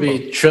 That's gonna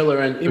Timbo. be Triller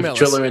and Email us.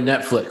 Triller and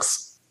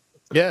Netflix.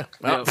 Yeah.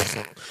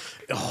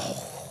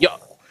 Yo,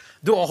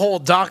 Do a whole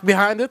doc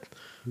behind it.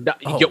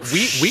 yo,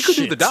 we could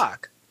do the shit.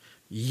 doc.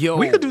 Yo.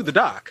 We could do the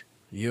doc.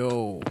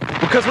 Yo.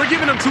 Because we're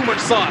giving them too much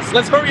sauce.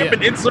 Let's hurry up Yeah.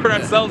 and insert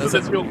ourselves in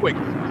that's this it. real quick.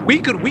 We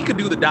could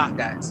do the doc,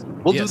 guys.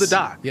 We'll do the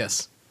doc.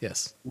 Yes.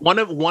 Yes. One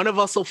of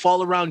us will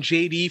fall around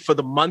JD for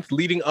the month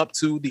leading up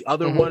to. The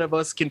other one of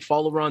us can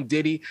fall around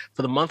Diddy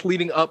for the month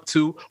leading up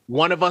to.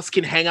 One of us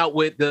can hang out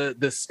with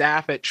the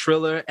staff at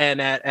Triller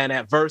and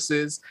at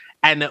Versus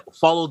and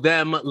follow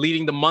them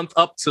leading the month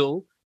up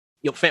to.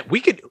 Yo, fam,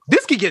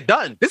 this could get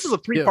done. This is a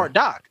 3-part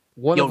doc.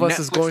 One Yo, of us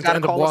is Netflix going to gotta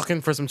end up call us. walking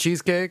for some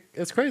cheesecake.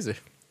 It's crazy.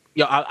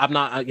 Yo, I'm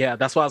not. Yeah,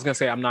 that's what I was gonna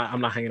say. I'm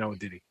not hanging out with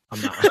Diddy.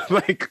 I'm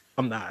not.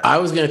 I'm not. I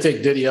was gonna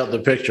take Diddy out the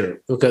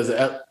picture because,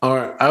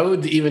 or I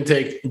would even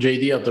take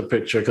JD out the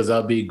picture because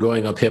I'll be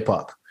growing up hip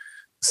hop.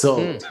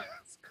 So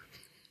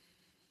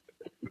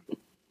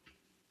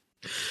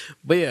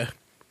But yeah,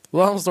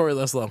 long story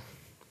less long.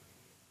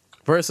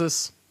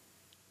 Versus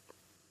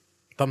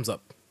thumbs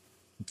up.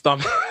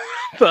 Thumbs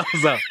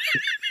up.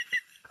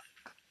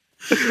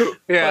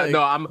 Yeah, Like,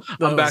 no, I'm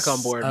that back was-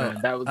 on board, I- man.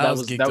 That was I that was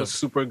was geeked that up. was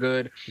super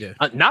good. Yeah.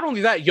 Not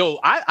only that, yo,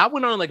 I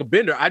went on like a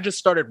bender. I just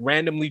started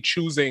randomly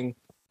choosing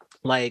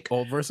like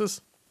Old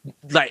versus.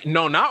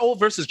 no, not old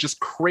verses, just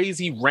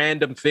crazy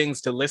random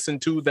things to listen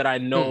to that I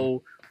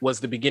know was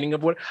the beginning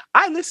of what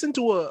I listened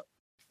to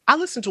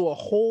a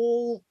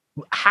whole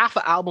half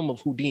an album of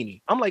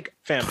Houdini. I'm like,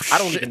 fam, I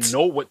don't even Shit.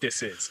 know what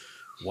this is.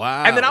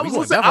 Wow. And then I we was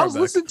going listening. that I far was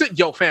back. listening to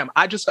yo, fam.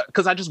 I just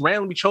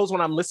randomly chose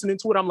when I'm listening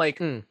to it. I'm like,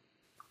 Hmm.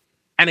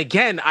 and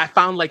again, I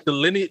found like the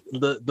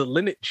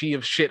lineage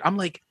of shit. I'm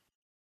like,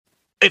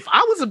 if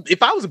I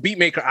was a beat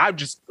maker, I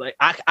just like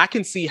I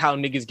can see how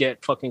niggas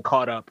get fucking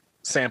caught up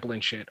sampling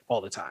shit all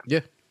the time.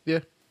 Yeah. Yeah.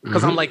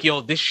 Because I'm like,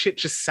 yo, this shit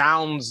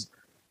sounds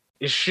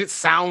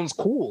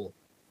cool.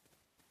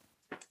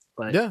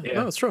 Like, Yeah.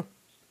 No, it's true.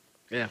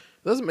 yeah,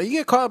 Doesn't matter. You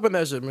get caught up in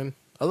that shit, man.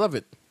 I love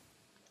it.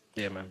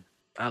 yeah, man.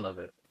 I love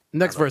it.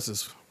 Next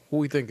versus. Who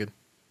we thinking?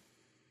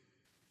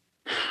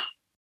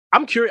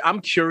 I'm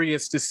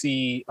curious to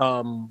see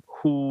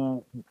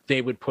who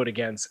they would put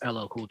against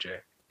LL Cool J.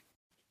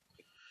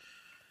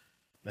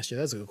 That's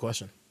a good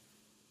question.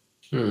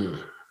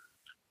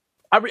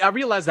 I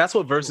realize that's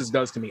what versus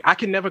does to me. I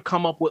can never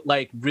come up with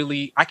like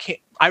really.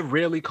 I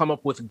rarely come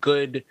up with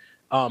good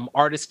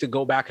artists to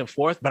go back and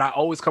forth, but I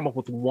always come up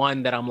with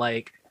one that I'm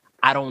like,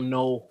 I don't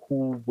know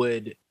who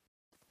would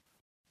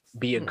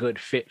be a good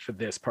fit for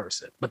this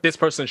person, but this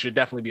person should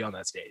definitely be on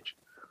that stage.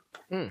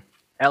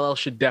 LL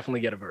should definitely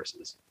get a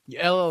versus.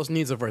 Yeah, LL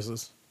needs a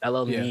versus.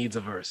 LL Yeah. needs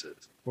a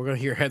versus. We're gonna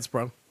hear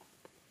Headsprung.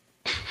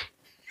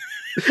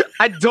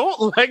 I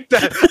don't like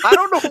that. I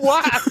don't know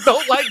why I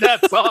don't like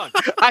that song.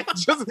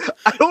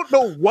 I don't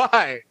know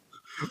why.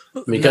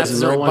 because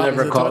Necessary no one buttons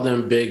ever into called it.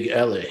 him Big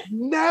Ellie.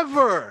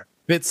 Never.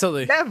 Bit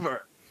silly.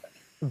 Never.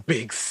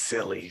 Big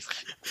silly.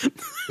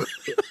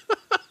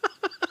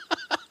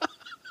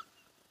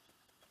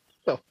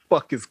 The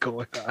fuck is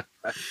going on?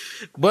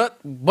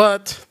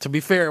 But to be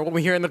fair, when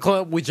we hear in the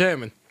club, we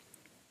jamming.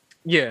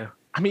 Yeah.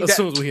 I mean, As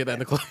soon as we hear that in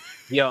the club.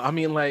 I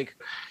mean, like,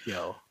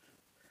 yo.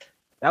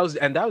 That was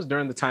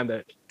during the time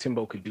that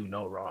Timbo could do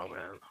no wrong,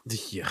 man.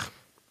 Yeah.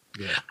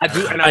 I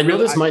do, and I know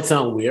this might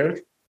sound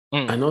weird.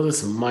 Mm. I know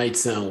this might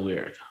sound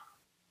weird,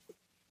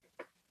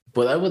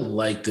 but I would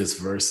like this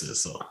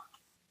versus. So,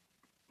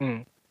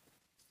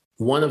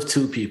 one of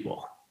two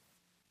people: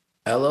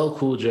 LL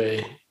Cool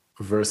J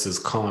versus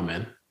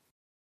Common.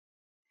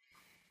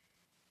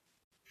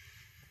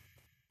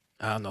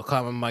 I don't know.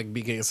 Common might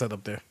be getting set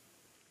up there.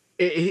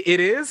 It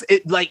is.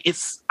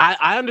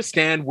 I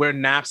understand where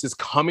Naps is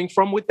coming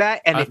from with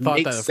that, and I it thought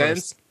makes that at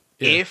sense first.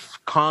 Yeah. if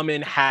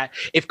Common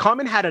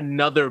had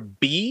another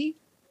B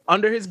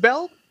under his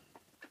belt.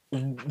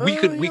 We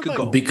could yeah,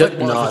 go. Because Like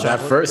Water for that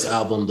Chocolate. first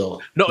album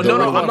though. No, the no,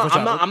 no. one-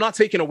 I'm not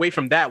taking away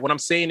from that. What I'm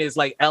saying is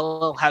like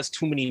LL has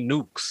too many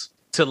nukes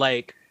to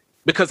like,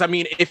 because I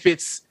mean, if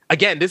it's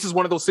again, this is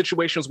one of those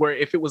situations where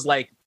if it was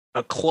like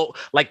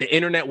like the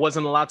internet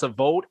wasn't allowed to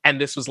vote, and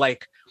this was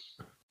like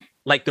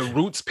the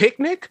Roots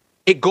picnic,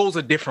 it goes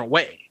a different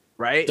way,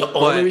 right? The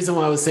only reason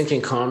why I was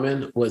thinking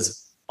Common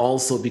was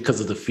also because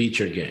of the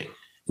feature game,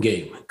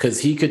 because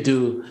he could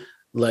do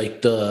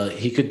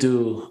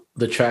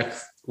the track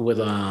with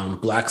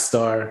Black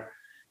Star.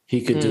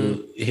 He could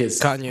do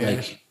his Kanye.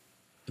 like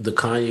the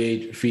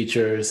Kanye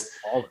features.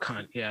 All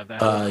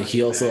that.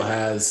 He also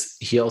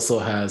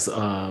has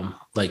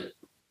like,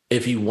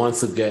 if he wants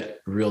to get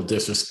real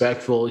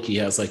disrespectful, he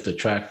has like the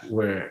track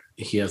where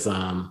he has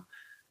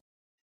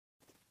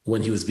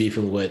when he was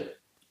beefing with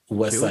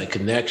West Side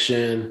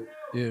Connection.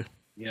 Yeah,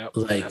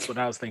 like that's what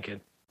I was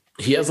thinking.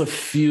 He has a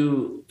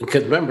few,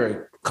 because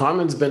remember,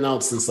 Common's been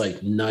out since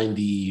like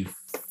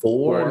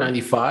 94,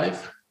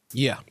 95.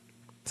 Yeah.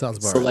 Sounds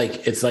about So right.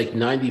 like it's like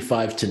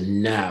 95 to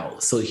now.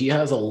 So he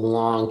has a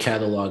long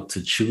catalog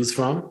to choose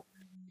from.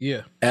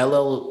 Yeah.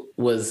 LL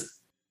was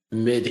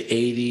mid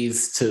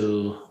 80s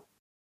to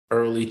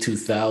early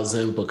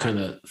 2000, but kind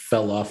of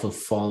fell off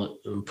of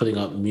putting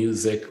up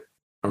music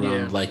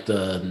around like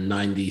the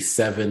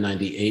 97,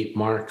 98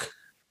 mark.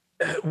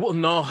 Well,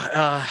 no,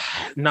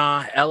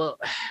 nah.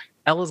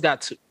 Ella's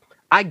got too.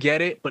 I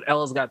get it, but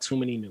Ella's got too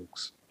many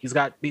nukes. He's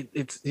got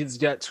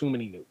too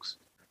many nukes.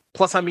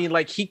 Plus, I mean,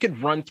 like, he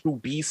could run through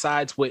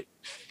B-sides with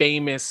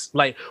famous,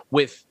 like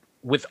with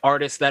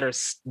artists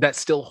that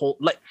still hold,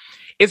 like,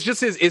 it's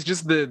just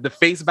the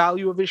face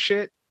value of his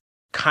shit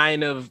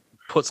kind of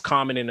puts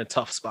Common in a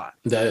tough spot.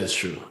 That is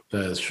true.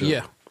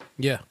 Yeah.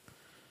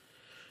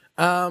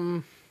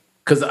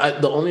 Because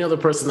the only other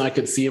person I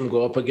could see him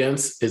go up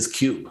against is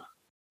Cube.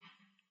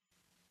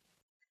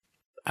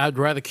 I'd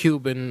rather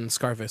Cube and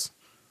Scarface.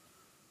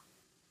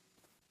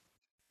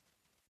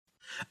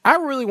 I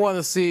really want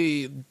to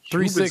see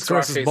 3-6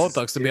 versus Bone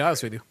Thugs, to be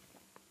honest with you.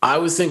 I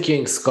was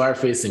thinking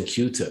Scarface and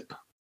Q-Tip.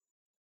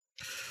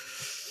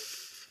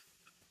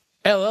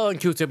 LL and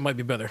Q-Tip might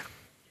be better.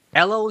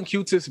 LL and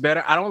Q-Tip's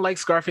better. I don't like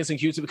Scarface and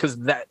Q-Tip because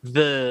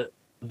the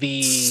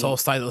so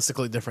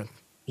stylistically different.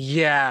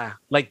 Yeah,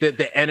 like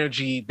the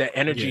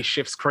energy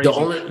shifts crazy.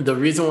 The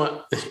reason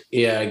why,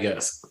 I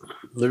guess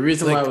the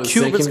reason why I was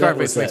Cube thinking and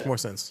Scarface that makes more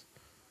sense.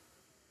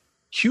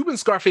 Cube and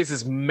Scarface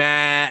is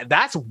mad.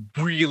 That's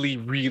really,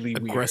 really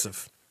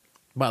aggressive.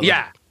 Weird.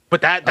 Yeah,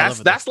 but that's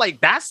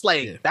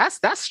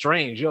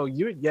strange. Yo,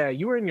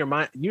 you were in your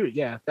mind.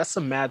 That's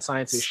some mad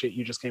scientist shit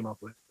you just came up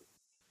with.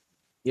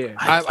 Yeah,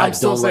 I'm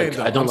still saying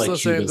I don't like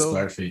Cube and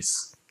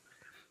Scarface.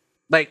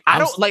 Like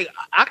I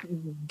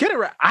get it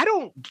right. I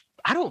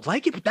don't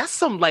like it, but that's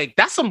some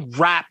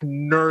rap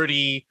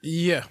nerdy.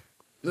 Yeah,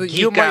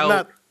 you might out.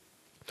 not.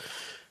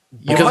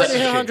 You might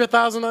hit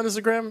 100,000 on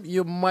Instagram.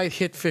 You might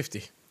hit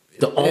 50.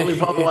 The only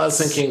problem I was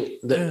thinking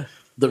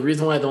the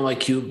reason why I don't like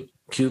Cube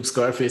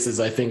Scarface is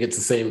I think it's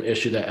the same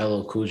issue that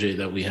LL Cool J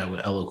that we have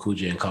with LL Cool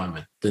J in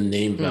common. The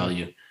name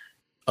value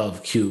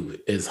of Cube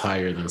is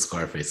higher than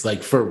Scarface.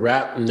 Like for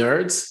rap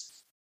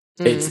nerds,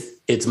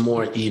 it's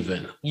more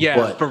even. Yeah,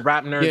 but for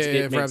rap nerds,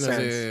 it makes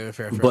sense. Yeah,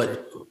 fair.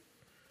 But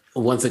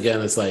once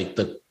again, it's like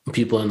the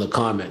people in the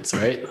comments,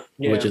 right?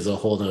 Yeah. Which is a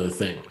whole other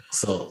thing.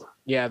 So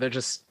yeah, they're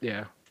just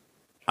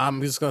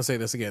I'm just gonna say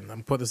this again. I'm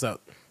gonna put this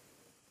out.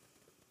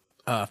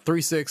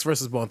 3-6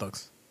 versus Bone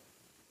Thugs.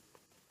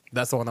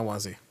 That's the one I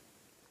want to see.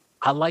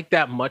 I like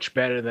that much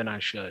better than I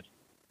should.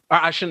 Or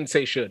I shouldn't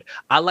say should.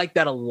 I like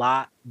that a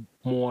lot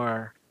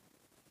more.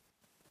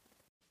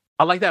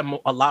 I like that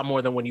a lot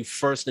more than when you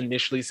first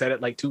initially said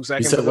it like 2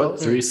 seconds ago. You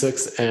said what?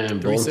 3-6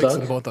 and Bone Thugs? 3-6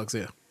 and Bone Thugs,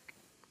 yeah.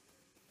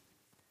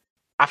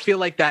 I feel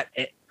like that.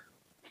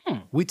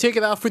 We take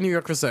it out for New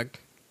York for a sec,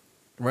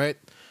 right?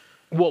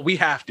 Well, we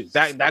have to.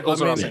 That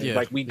goes without saying.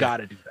 Like, we got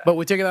to do that. But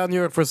we take it out of New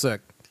York for a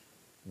sec.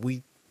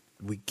 We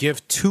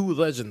give two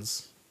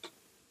legends,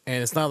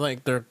 and it's not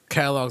like their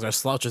catalogs are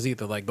slouches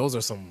either. Like, those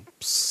are some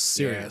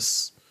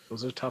serious,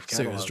 those are tough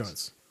catalogs. Serious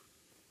joints.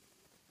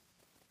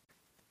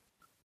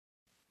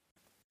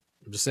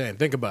 I'm just saying,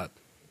 think about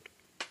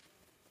it.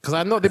 Because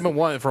I know they've been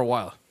wanting it for a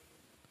while.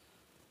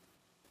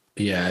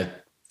 Yeah,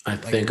 I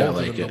think I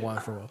like it.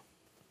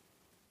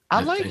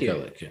 I like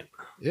it.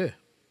 Yeah.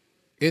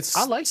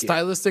 I like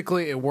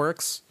stylistically, it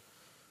works.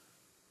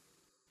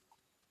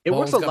 It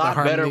works a lot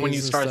better when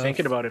you start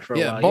thinking about it for a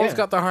while. Yeah, Bone's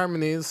got the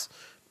harmonies.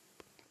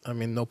 I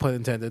mean, no pun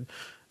intended.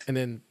 And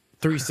then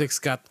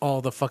 3-6 got all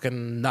the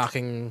fucking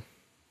knocking,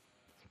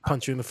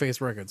 punch you in the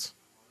face records.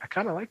 I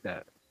kind of like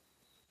that.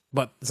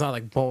 But it's not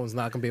like Bone's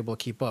not gonna be able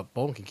to keep up.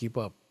 Bone can keep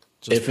up.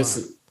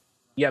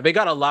 Yeah, they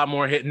got a lot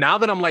more hit. Now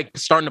that I'm like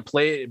starting to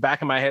play it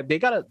back in my head, they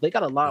got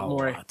a lot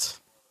more.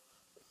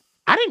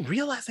 I didn't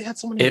realize they had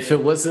so many. If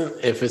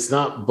it's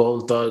not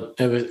Bone Thug,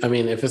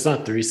 if it's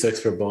not 3-6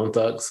 for Bone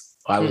Thugs,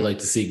 I would like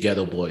to see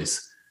Ghetto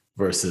Boys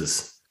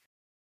versus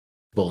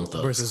Bone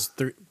Thugs.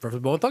 Versus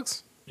Bone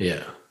Thugs?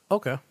 Yeah.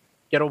 Okay.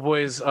 Ghetto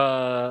Boys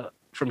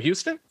from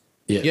Houston?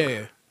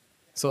 Yeah.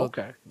 So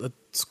okay.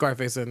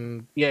 Scarface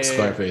and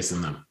Scarface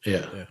and them.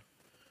 Yeah.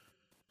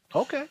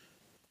 Okay.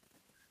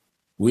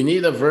 We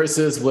need a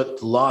versus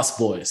with Lost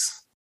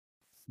Boys.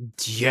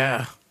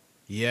 Yeah.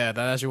 Yeah,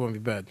 that actually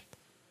wouldn't be bad.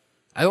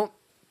 I don't.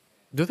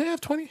 Do they have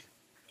 20?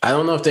 I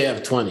don't know if they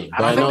have 20,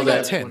 but I know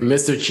that 10.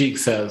 Mr.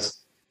 Cheeks has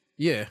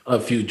Yeah. a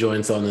few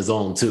joints on his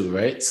own too,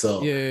 right?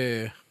 So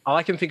Yeah. All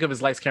I can think of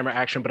is Lights, Camera,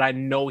 Action, but I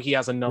know he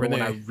has another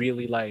one I Renee.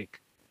 really like.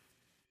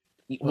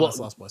 Well, that's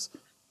Lost Boys.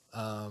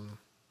 I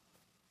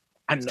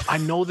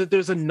know that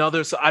there's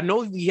another. So I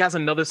know he has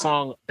another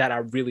song that I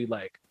really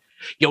like.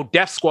 Yo,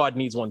 Def Squad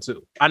needs one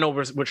too. I know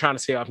we're trying to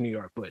stay off New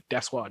York, but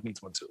Def Squad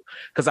needs one too.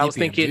 Because I was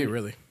thinking,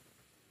 really.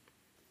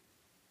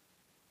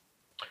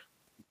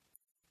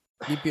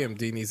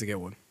 EPMD needs to get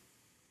one.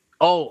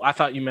 oh, I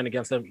thought you meant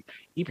against them.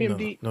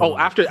 EPMD. No.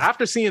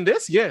 After seeing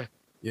this, yeah.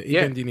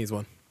 Yeah, EPMD needs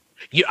one.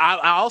 Yeah,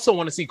 I also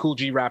want to see Cool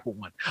G rap with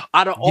one.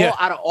 Out of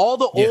all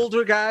the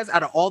older guys,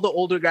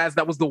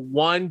 that was the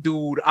one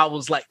dude I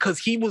was like, because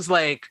he was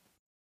like,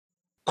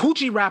 Cool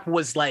G rap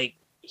was like,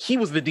 he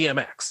was the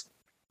DMX.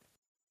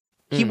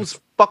 He was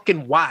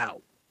fucking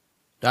wild.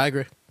 I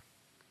agree.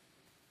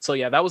 So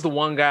yeah, that was the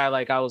one guy.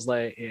 Like I was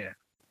like, yeah,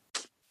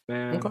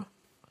 man. Okay.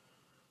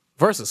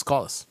 Versus,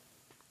 call us.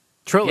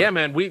 Triller. Yeah,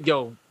 man.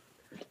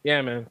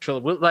 Yeah, man.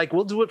 Triller.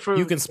 We'll do it for.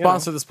 You can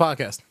sponsor this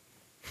podcast.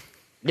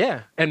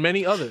 Yeah, and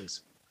many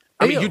others.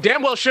 I mean, you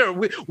damn well sure.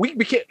 We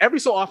became, every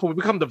so often we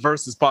become the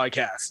Versus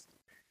podcast.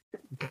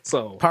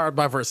 So Powered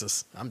by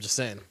Versus. I'm just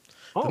saying.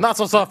 Oh. The Not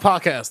So Soft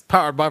podcast,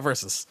 powered by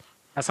Versus.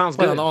 that sounds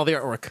Play good. on all the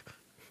artwork.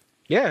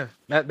 Yeah,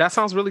 that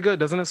sounds really good,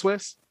 doesn't it,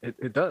 Swiss?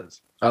 It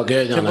does. I'll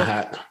get it on a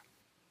hat.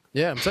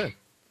 Yeah, I'm saying.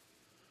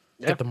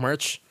 Yeah. Get the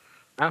merch.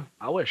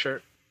 I'll wear a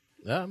shirt.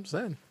 Yeah, I'm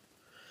saying.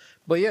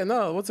 But yeah,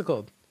 no, what's it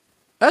called?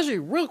 Actually,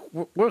 real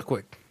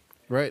quick,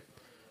 right?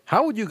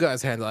 How would you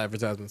guys handle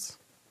advertisements?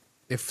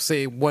 If,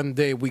 say, one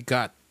day we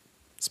got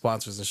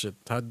sponsors and shit,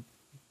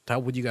 how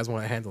would you guys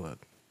want to handle that?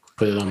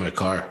 Put it on my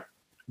car.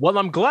 Well,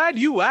 I'm glad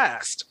you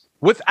asked.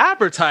 With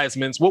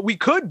advertisements, what we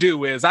could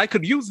do is I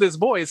could use this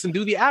voice and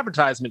do the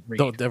advertisement read.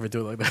 Don't ever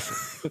do it like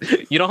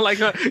that. You don't like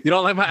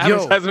my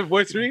advertisement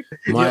voice read?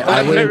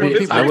 I wouldn't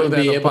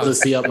be that able on to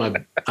see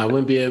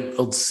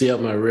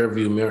out my rear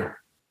view mirror.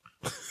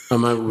 On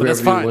my rear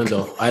that's view fine.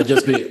 window. I'd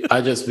just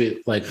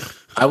be like,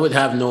 I would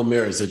have no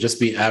mirrors. There'd just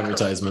be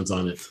advertisements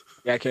on it.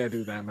 Yeah, I can't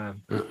do that,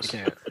 man. I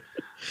can't.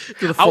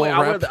 Do the full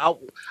I'll wear rap. the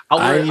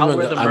I'm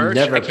merch.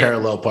 never I can't-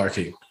 parallel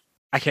parking.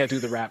 I can't do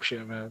the rap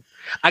shit, man.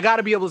 I got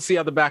to be able to see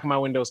out the back of my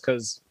windows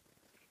because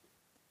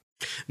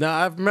Now,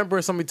 I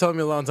remember somebody telling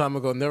me a long time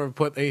ago, never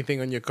put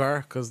anything on your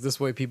car because this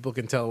way people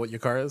can tell what your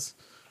car is.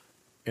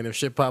 And if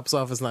shit pops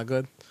off, it's not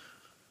good.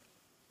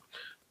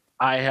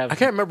 I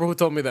can't remember who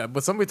told me that,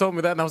 but somebody told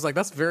me that, and I was like,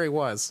 that's very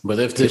wise. But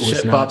if the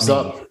shit pops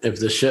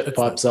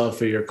up,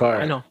 for your car,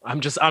 I know.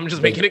 I'm just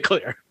making it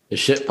clear. the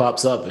shit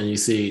pops up and you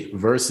see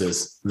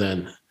Versus,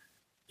 then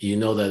you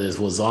know that it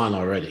was on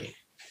already.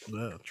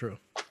 Yeah, true.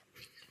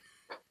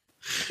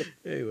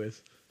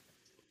 Anyways.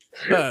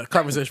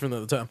 Conversation for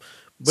another time.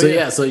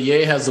 But So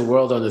Ye has the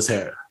world on his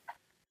hair.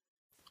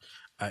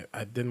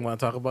 I didn't want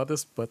to talk about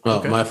this, but Oh,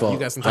 okay. my fault. You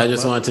guys can talk I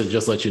just about it. wanted to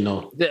just let you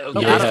know. Yeah,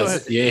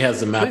 Ye has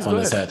the map Please on go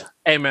his ahead. head.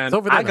 Hey, man, It's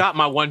over there I now. got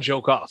my one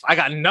joke off. I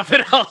got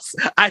nothing else.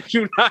 I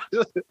do not.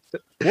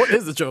 What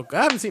is the joke?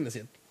 I haven't seen this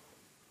yet.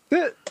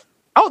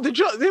 The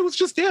joke. It was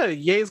just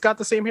Ye's got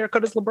the same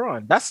haircut as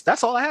LeBron.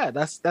 That's all I had.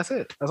 That's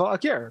it. That's all I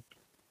care.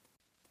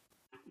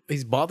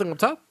 He's balding up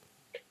top?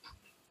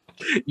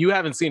 You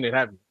haven't seen it,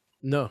 have you?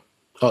 No.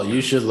 Oh, you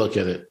should look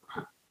at it.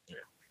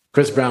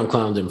 Chris Brown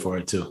clowned him for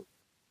it too.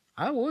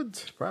 I would,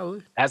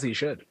 probably. As he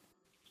should.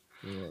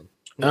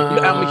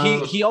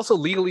 He also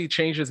legally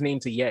changed his name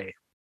to Ye.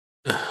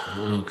 Okay.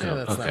 Yeah,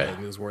 that's not Okay.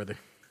 really newsworthy.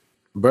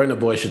 Burna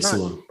Boy should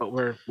sue him. But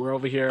we're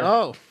over here.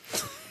 Oh.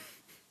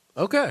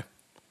 Okay.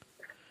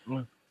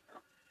 Mm.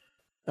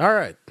 All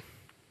right.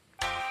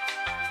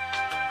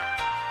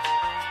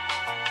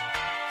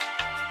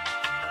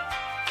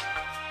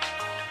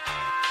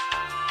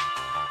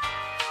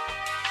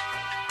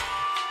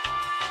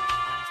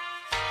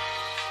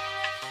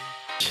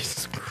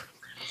 Jesus Christ.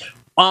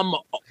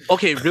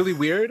 Okay, really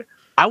weird.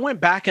 I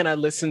went back and I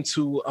listened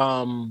to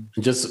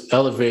Just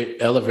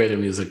elevator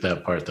music.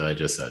 That part that I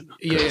just said.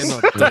 Yeah,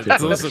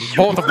 no. Listen,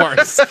 both of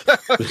ours.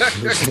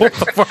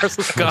 Both of ours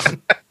is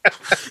gone.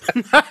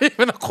 Not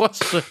even a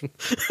question.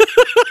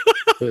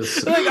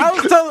 Like,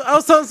 I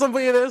was telling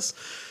somebody this.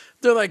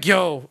 They're like,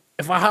 "Yo,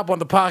 if I hop on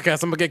the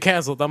podcast, I'm gonna get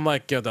canceled." I'm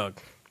like, "Yo, dog,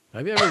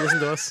 have you ever listened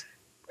to us?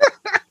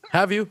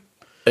 Have you?"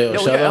 Yo, we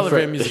got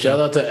elevator music shout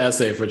out to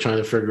Essay for trying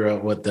to figure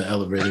out what the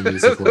elevator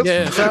music was.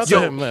 Yeah, shout out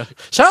to him, man.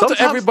 Shout out to sometimes-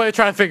 everybody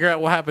trying to figure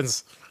out what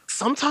happens.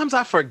 sometimes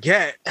I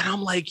forget and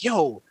I'm like,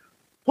 yo,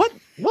 what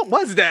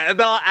was that? And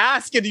then I'll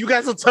ask and you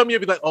guys will tell me, I'll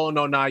be like, oh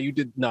you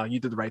did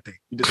the right thing.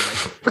 You did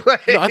the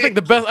right thing. No, I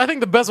think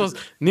the best was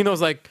Nino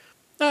was like,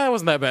 "Nah, it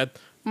wasn't that bad."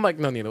 I'm like,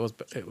 "No, Nino, it was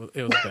bad.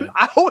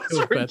 I always It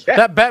was bad. forget.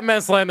 That Batman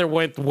slander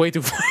went way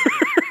too far."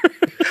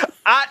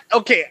 I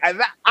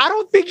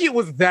don't think it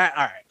was that.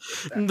 All right.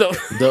 No.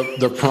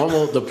 The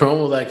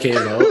promo that came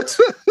out,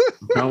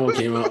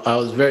 I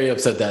was very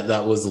upset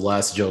that was the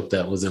last joke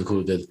that was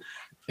included.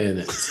 in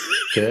it.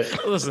 Okay.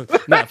 Listen,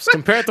 Naps,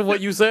 compared to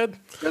what you said,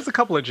 There's a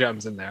couple of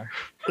gems in there.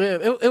 yeah,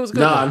 it was good.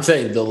 No, though. I'm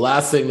saying the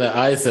last thing that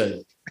I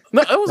said,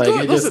 No, it was like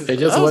good. it just that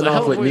was went a hell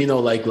off of with a way- Nino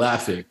like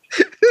laughing.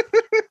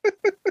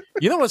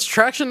 You know what's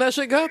traction that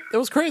shit got? It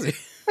was crazy.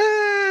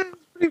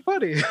 Pretty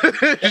funny.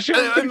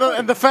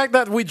 And the fact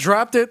that we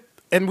dropped it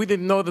and we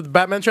didn't know that the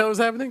Batman trailer was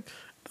happening,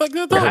 like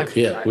that. Dog.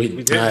 Yeah, we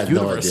I did. had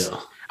no Universe.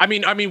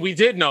 idea. I mean, we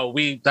did know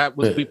we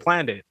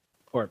planned it,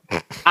 or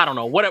I don't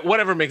know,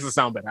 whatever makes it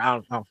sound better. I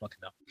don't fucking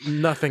know.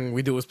 Nothing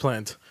we do was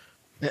planned.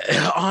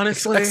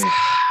 Honestly,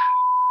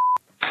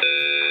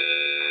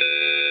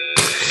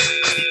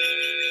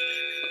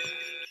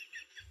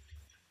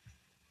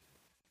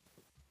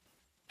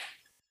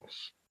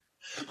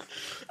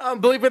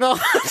 I'm bleeping all.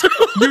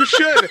 you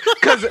should,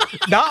 because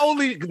not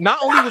only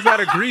was that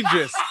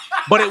egregious,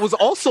 but it was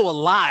also a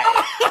lie.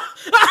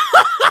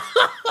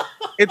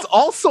 It's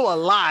also a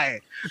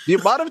lie. The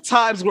amount of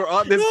times we're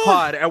on this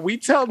pod and we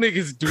tell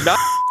niggas do not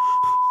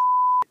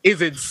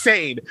is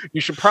insane.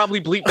 You should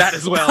probably bleep that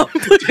as well.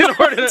 In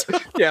order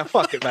to, yeah,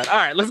 fuck it, man. All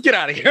right, let's get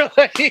out of here.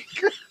 Like,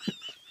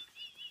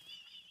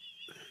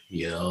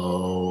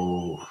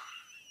 Yo.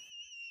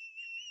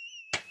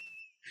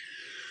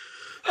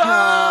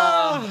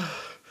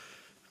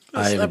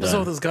 This I'm episode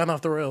done. has gone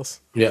off the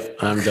rails. Yep,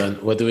 I'm done.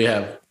 What do we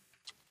have?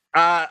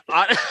 What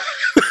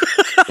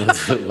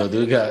do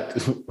we got?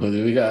 What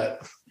do we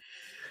got?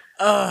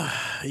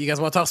 You guys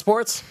want to talk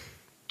sports?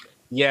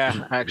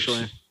 yeah,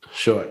 actually,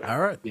 Sure. All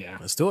right. Yeah.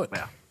 Let's do it.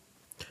 Yeah.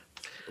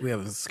 We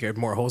haven't scared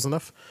more holes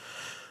enough.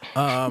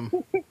 How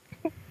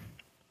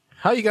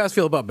you guys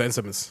feel about Ben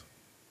Simmons?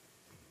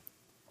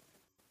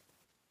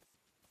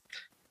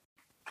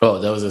 Oh,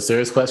 that was a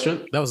serious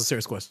question? That was a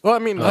serious question. Well, I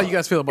mean, how you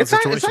guys feel about it's the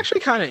situation? actually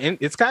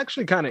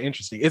kind of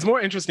interesting. It's more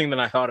interesting than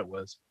I thought it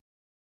was.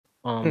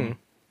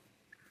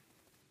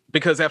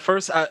 Because at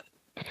first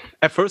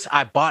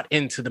I bought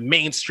into the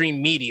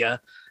mainstream media,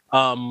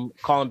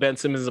 calling Ben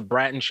Simmons a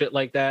brat and shit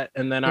like that,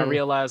 and then I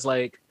realized,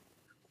 like,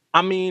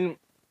 I mean,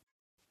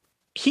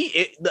 he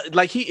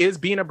is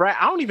being a brat.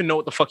 I don't even know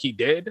what the fuck he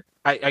did.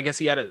 I guess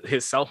he had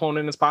his cell phone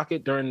in his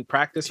pocket during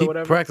practice or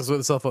whatever. Practice with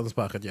a cell phone in his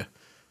pocket, yeah.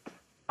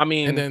 I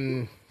mean, And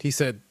then he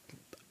said,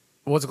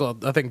 what's it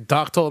called? I think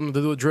Doc told him to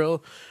do a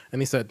drill,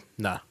 and he said,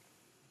 nah.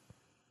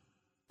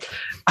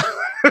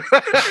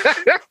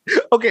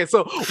 okay,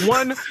 so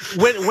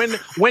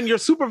when your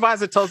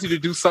supervisor tells you to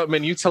do something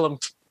and you tell him,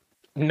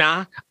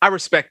 nah, I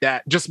respect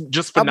that. Just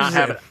for I'm not just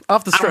having, saying,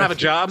 off the I don't strength. have a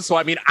job, so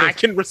I mean, I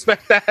can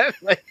respect that.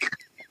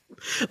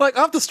 Like,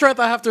 off the strength,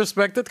 I have to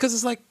respect it, because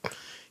it's like,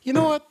 you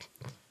know what?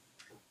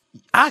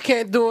 I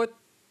can't do it,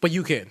 but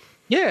you can.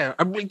 Yeah,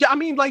 I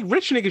mean, like,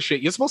 rich nigga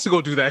shit. You're supposed to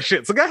go do that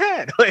shit, so go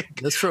ahead.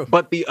 Like, That's true.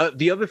 But the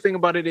other thing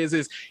about it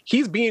is he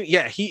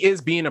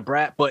is being a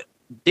brat, but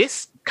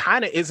this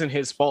kind of isn't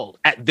his fault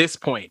at this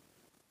point.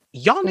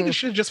 Y'all niggas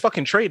should have just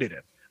fucking traded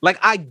him. Like,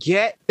 I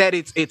get that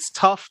it's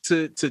tough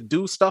to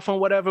do stuff and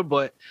whatever,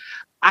 but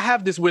I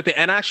have this with it,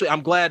 and actually,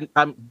 I'm glad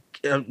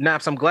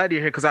Naps. I'm glad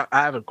you're here because I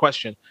have a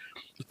question.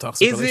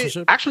 Toxic Is it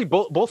relationship? actually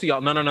both of y'all?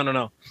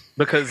 No.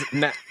 Because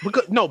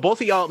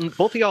both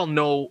of y'all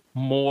know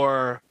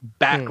more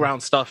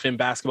background stuff in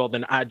basketball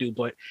than I do.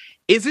 But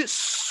is it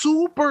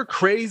super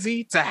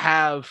crazy to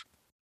have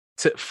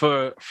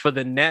for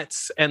the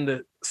Nets and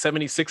the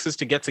 76ers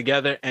to get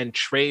together and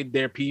trade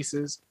their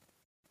pieces?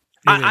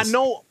 I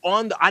know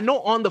on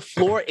the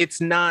floor it's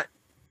not.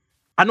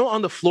 I know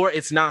on the floor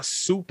it's not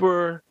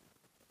super.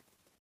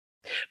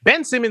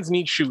 Ben Simmons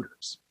needs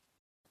shooters.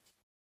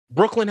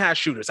 Brooklyn has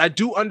shooters. I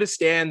do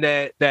understand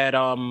that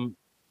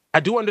I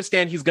do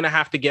understand he's gonna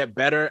have to get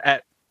better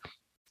at.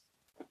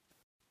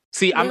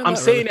 See, I'm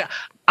saying it.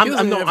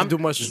 I'm too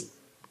much.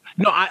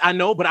 No, I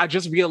know, but I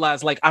just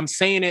realized, like, I'm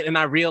saying it, and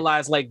I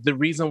realized, like, the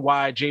reason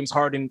why James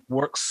Harden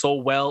works so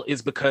well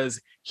is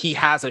because he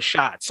has a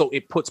shot, so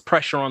it puts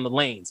pressure on the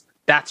lanes.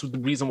 That's the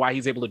reason why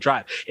he's able to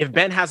drive. If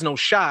Ben has no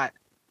shot,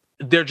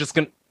 they're just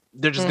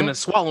gonna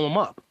swallow him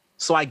up.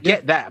 So I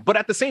get that, but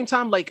at the same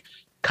time, like,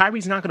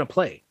 Kyrie's not gonna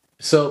play.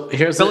 So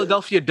here's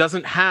Philadelphia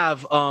doesn't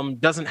have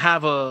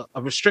a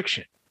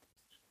restriction.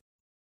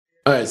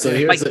 all right. So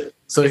here's It's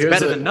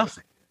better than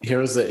nothing.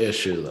 Here's the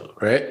issue, though,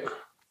 right?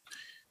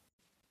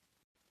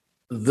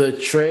 The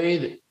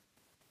trade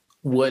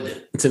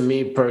would, to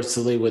me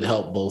personally, would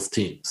help both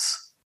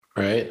teams,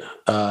 right?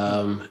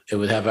 It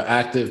would have an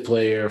active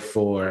player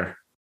for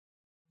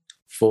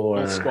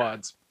Both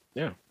squads.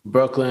 Yeah.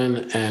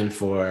 Brooklyn and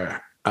for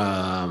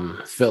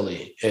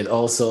Philly. It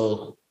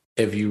also,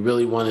 if you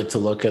really wanted to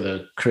look at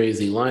a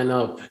crazy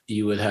lineup,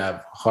 you would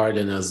have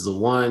Harden as the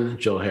 1,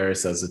 Joe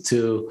Harris as the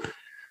 2.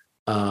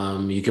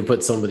 You can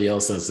put somebody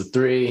else as the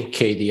 3,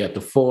 KD at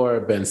the 4,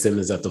 Ben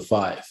Simmons at the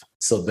 5.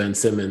 So Ben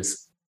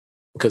Simmons,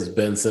 because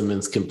Ben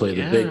Simmons can play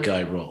the big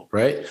guy role,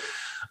 right?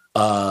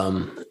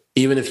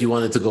 Even if you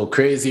wanted to go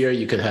crazier,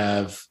 you could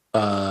have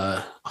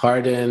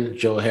Harden,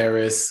 Joe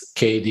Harris,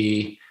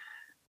 KD,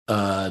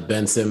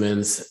 Ben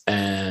Simmons,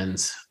 and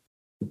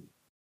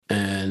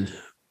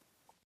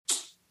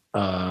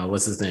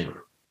what's his name?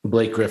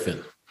 Blake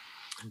Griffin.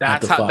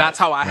 That's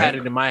how I had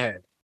it in my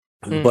head.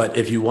 But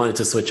if you wanted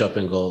to switch up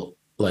and go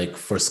like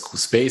for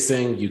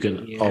spacing, you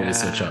can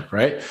always switch up,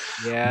 right?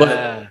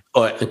 Yeah.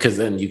 But because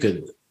then you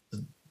could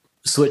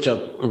switch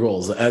up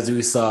roles. As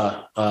we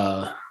saw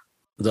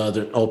the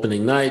other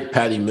opening night,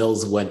 Patty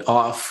Mills went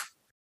off.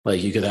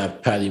 Like you could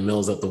have Patty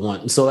Mills at the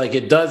one. So like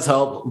it does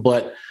help,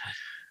 but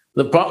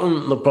the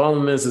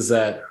problem is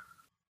that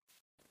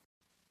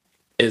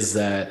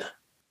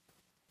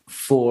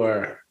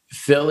for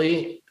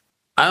Philly,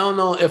 I don't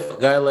know if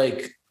a guy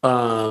like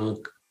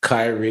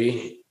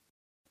Kyrie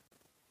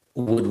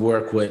would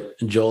work with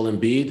Joel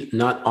Embiid,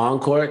 not on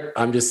court.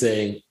 I'm just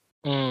saying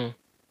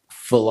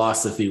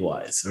philosophy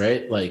wise,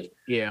 right? Like,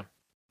 yeah,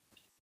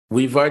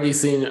 we've already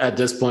seen at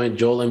this point,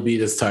 Joel Embiid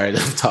is tired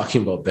of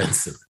talking about Ben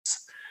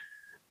Simmons.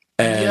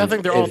 And I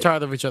think they're all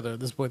tired of each other at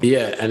this point.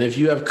 Yeah, and if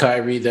you have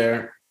Kyrie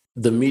there,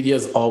 the media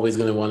is always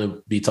going to want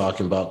to be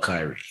talking about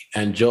Kyrie.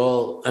 And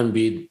Joel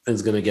Embiid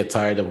is going to get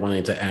tired of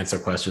wanting to answer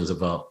questions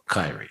about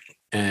Kyrie.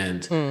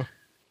 And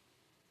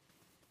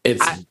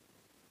I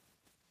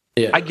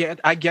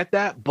get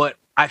that, but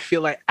I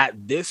feel like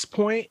at this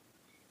point,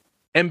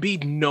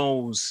 Embiid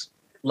knows,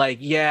 like,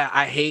 yeah,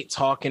 I hate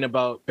talking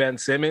about Ben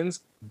Simmons,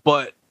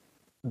 but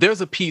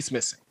there's a piece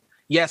missing.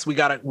 Yes, we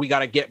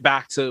gotta get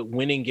back to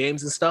winning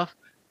games and stuff,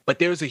 but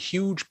there's a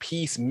huge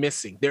piece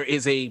missing. There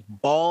is a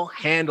ball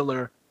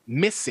handler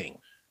missing.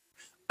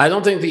 I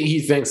don't think that he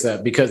thinks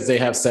that because they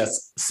have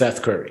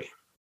Seth Curry,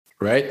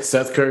 right?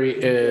 Seth Curry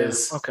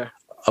is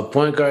a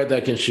point guard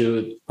that can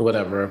shoot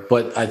whatever.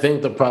 But I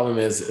think the problem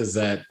is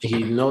that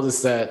he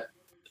noticed that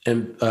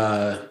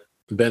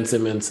Ben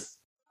Simmons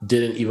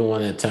didn't even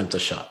want to attempt a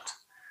shot.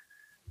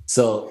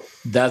 So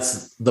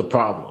that's the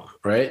problem,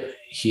 right?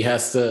 He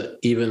has to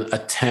even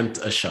attempt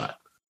a shot.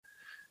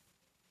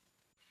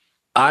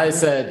 I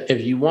said, if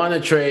you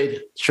want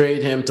to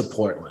trade him to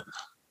Portland.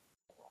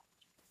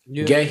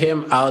 Yeah. Get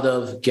him out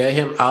of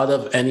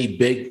any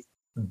big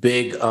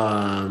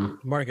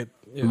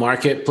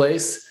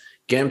marketplace.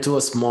 Get him to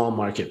a small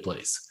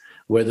marketplace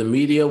where the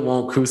media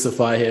won't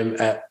crucify him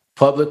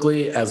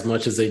publicly as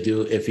much as they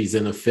do if he's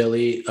in a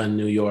Philly, a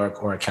New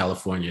York, or a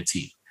California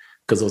team,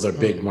 because those are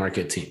big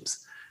market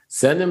teams.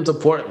 Send him to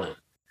Portland.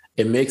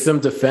 It makes him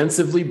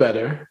defensively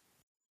better,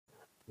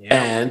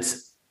 and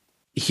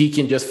he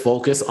can just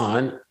focus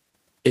on,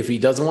 if he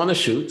doesn't want to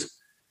shoot,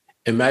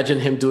 imagine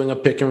him doing a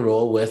pick and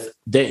roll with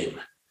Dame.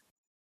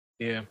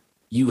 Yeah.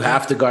 You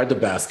have to guard the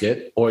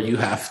basket, or you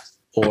have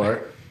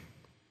to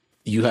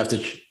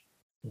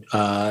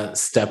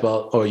step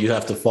out, or you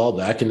have to fall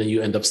back, and then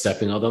you end up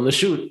stepping out on the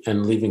shoot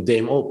and leaving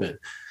Dame open.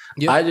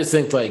 Yep. I just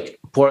think like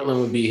Portland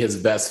would be his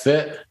best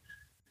fit,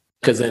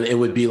 because then it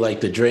would be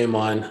like the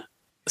Draymond,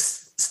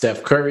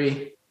 Steph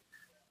Curry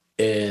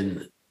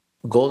in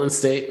Golden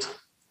State,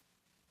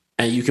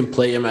 and you can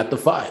play him at the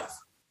 5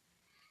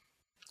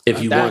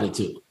 if you wanted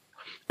to.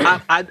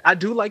 I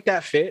do like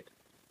that fit,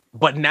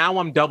 but now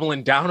I'm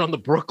doubling down on the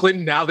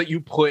Brooklyn now that you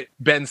put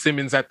Ben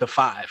Simmons at the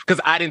 5, because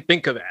I didn't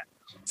think of that.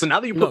 So now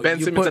that you put Ben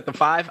Simmons at the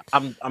 5,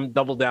 I'm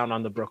double down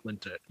on the Brooklyn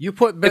tip. You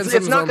put Ben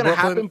Simmons on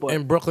Brooklyn,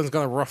 and Brooklyn's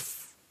gonna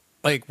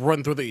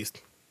run through the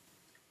East.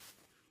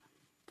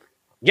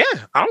 Yeah,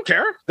 I don't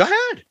care. Go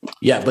ahead.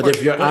 Yeah, but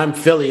if I'm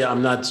Philly,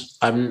 I'm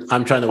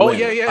trying to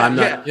win. I'm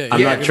not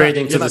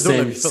trading to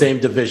the same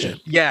division.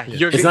 Yeah,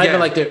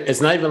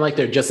 it's not even like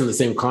they're just in the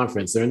same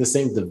conference. They're in the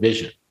same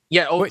division.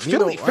 Yeah. Oh, wait,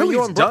 Philly's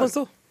done.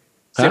 Say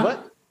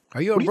what?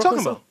 Are you? What are you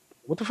talking about?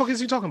 What the fuck is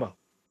he talking about?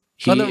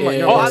 I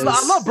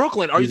love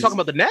Brooklyn. Are you talking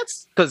about the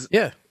Nets? Because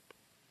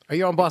are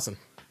you on Boston?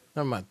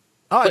 Never mind.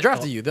 Oh, I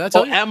drafted you. Did I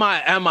tell you? Am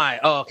I?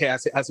 Oh, okay. I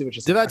see what you're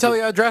saying. Did I tell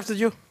you I drafted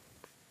you?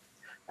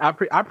 I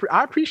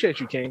appreciate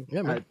you, King.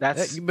 Yeah, man.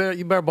 You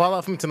better ball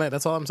out for me tonight.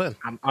 That's all I'm saying.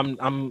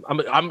 I'm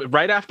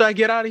right after I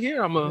get out of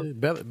here.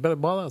 Better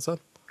ball out, son.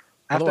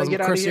 After I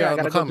get out of here, I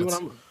gotta go do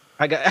what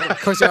I got.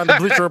 Curse you on the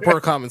Bleacher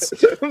Report comments.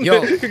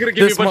 Yo, you're gonna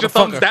give me a bunch of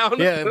thumbs down.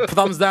 Yeah,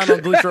 thumbs down on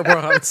Bleacher Report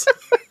comments.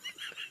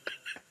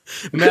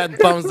 Mad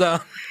thumbs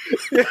down.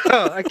 Yeah,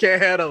 I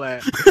can't handle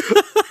that.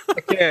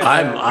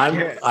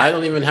 I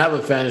don't even have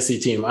a fantasy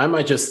team. I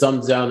might just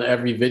thumbs down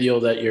every video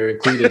that you're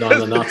included on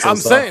the Not So I'm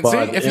saying, see,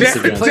 if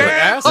Instagram. you play with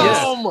ass,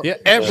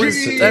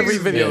 every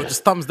video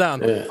just thumbs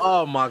down. Yeah.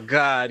 Oh my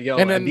god, yo!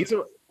 And then these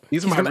are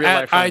my real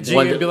add life friends. IG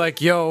and be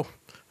like, yo,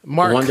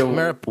 Mark,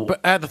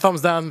 add the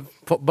thumbs down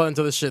button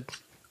to this shit.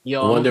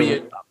 Yo, I'm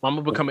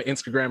gonna become an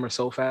Instagrammer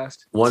so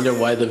fast. Wonder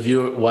why the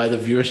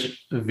viewership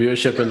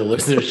and the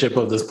listenership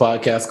of this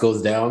podcast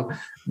goes down.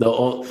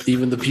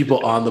 Even the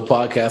people on the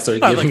podcast are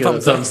giving it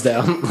a thumbs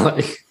down.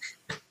 Like,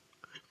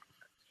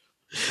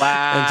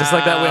 wow! And just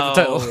like that, we have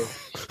the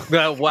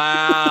title.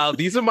 Wow,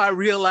 these are my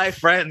real life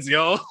friends,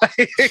 yo.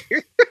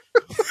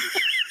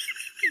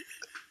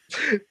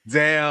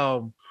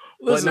 Damn.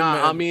 Listen,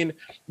 I mean,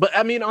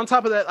 on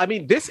top of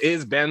that, this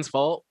is Ben's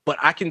fault, but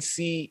I can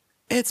see.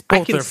 It's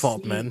both their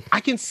fault, man.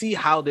 I can see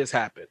how this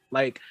happened.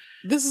 Like,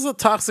 this is a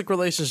toxic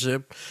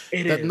relationship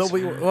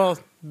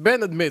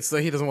Ben admits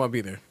that he doesn't want to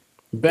be there.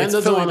 Ben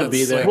doesn't want to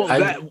be there.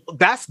 Well,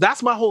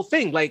 that's my whole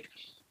thing. Like,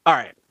 all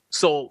right,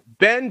 So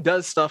Ben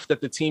does stuff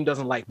that the team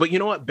doesn't like. But you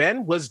know what?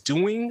 Ben was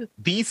doing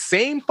these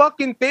same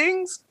fucking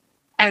things.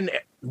 And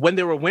when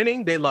they were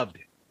winning, they loved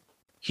it.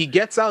 He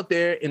gets out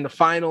there in the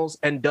finals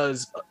and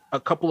does a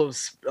couple of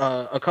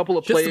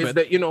plays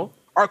that, you know,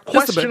 are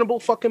questionable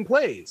fucking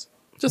plays.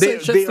 Just say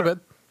shits the bed.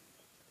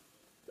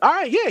 All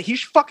right, yeah, he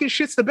fucking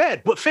shits the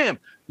bed. But fam,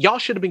 y'all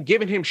should have been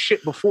giving him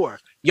shit before.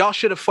 Y'all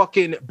should have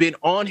fucking been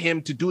on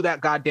him to do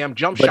that goddamn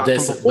jump shot from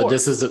before.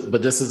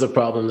 But this is a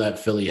problem that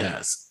Philly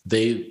has.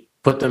 They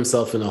put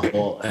themselves in a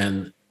hole,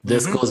 and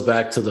this goes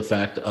back to the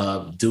fact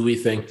of, do we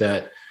think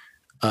that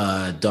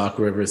Doc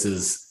Rivers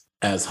is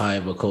as high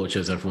of a coach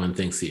as everyone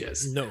thinks he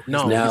is? No,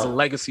 he's a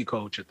legacy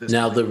coach at this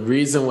point.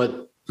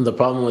 The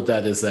problem with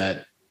that is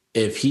that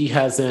if he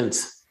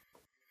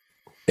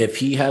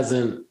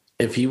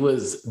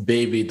was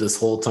babied this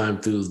whole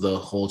time through the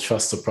whole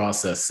trust the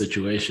process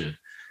situation,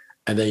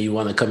 and then you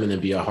want to come in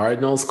and be a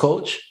hard-nosed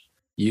coach,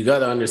 you got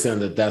to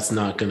understand that that's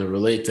not going to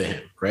relate to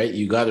him, right?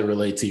 You got to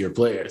relate to your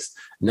players.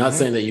 Not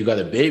saying that you got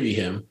to baby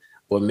him,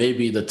 but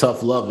maybe the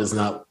tough love is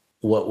not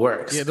what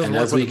works. Yeah, and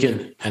as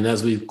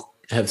we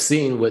have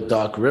seen with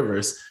Doc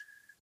Rivers,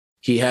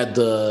 he had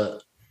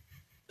the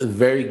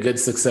very good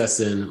success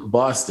in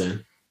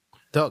Boston.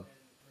 Doug,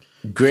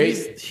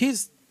 great.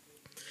 He's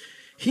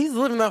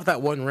living off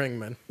that one ring,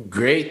 man.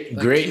 Great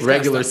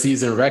regular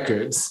season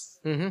records.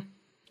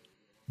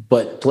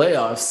 But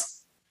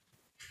playoffs,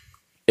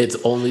 it's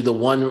only the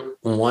one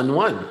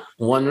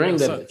ring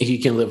that he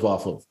can live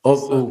off of.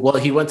 Well,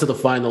 he went to the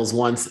finals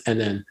once and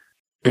then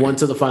went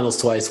to the finals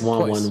twice,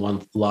 won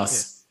one,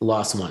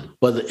 lost one.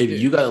 But if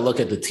you got to look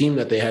at the team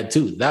that they had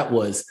too, that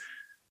was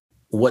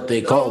what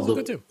they called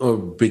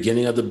the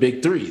beginning of the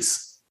big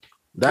threes.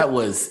 That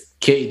was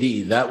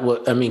KD.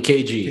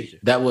 KG.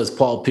 That was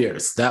Paul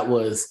Pierce. That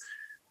was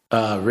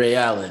Ray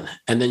Allen.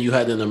 And then you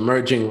had an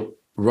emerging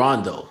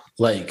Rondo.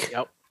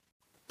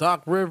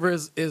 Doc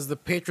Rivers is the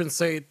patron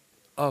saint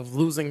of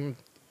losing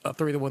a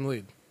 3-1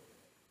 lead.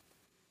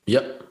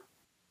 Yep.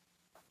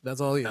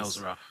 That's all he is. That was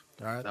rough.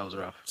 All right. That was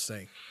rough. Just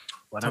saying.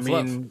 But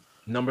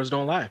numbers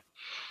don't lie.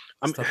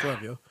 It's tough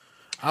love, yo.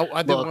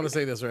 I did want to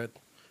say this, right?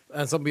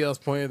 And somebody else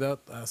pointed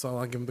out, so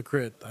I'll give him the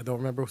credit. I don't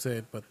remember who said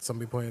it, but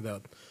somebody pointed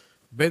out.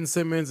 Ben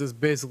Simmons is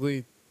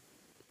basically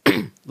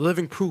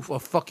living proof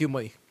of fuck you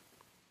money.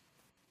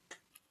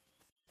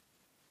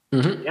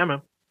 Yeah,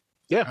 man.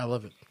 Yeah. I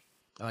love it.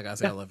 Like I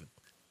said, I love it.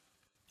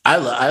 I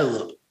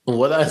love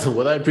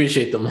what I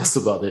appreciate the most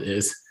about it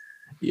is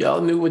y'all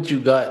knew what you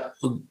got,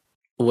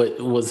 what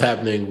was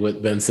happening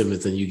with Ben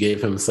Simmons, and you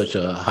gave him such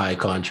a high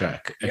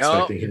contract,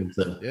 expecting him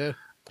to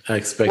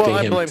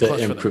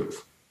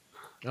improve.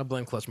 I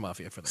blame Clutch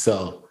Mafia for that.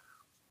 So,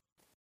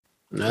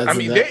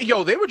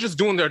 they were just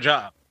doing their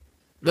job.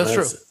 That's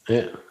true.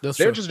 Yeah,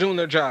 they're just doing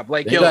their job.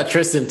 Like they got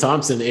Tristan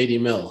Thompson, 80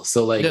 mil.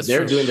 So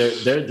they're true.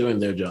 doing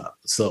their job.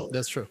 So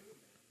that's true.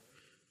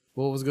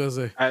 What was I gonna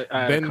say?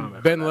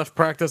 Ben left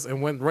practice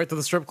and went right to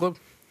the strip club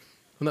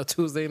on that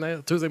Tuesday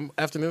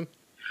afternoon.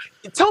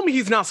 Tell me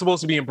he's not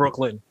supposed to be in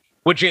Brooklyn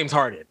with James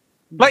Harden.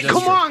 Like,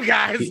 come on,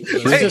 guys.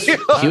 He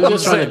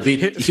was trying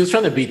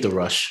to beat the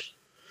rush.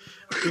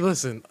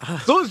 Listen,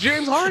 so is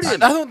James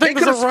Harden. I don't think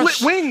they there's a rush.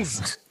 Split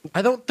wings.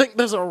 I don't think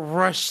there's a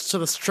rush to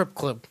the strip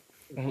club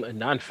on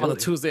a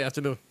Tuesday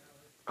afternoon.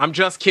 I'm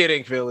just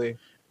kidding, Philly.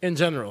 In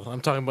general,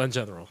 I'm talking about in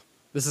general.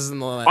 This isn't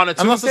the line. On a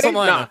Tuesday,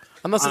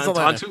 unless it's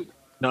Atlanta.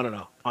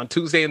 No. On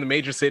Tuesday in the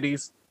major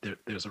cities,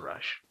 there's a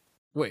rush.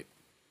 Wait,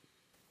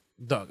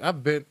 Doug,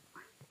 I've been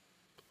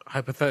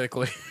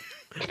hypothetically.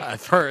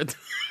 I've heard.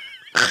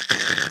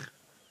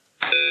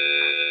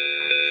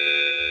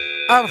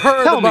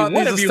 About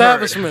these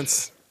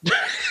establishments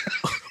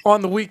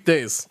on the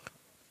weekdays,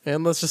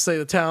 and let's just say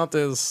the talent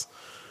is.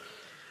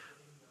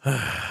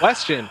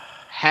 Question: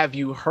 have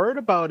you heard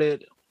about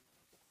it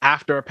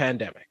after a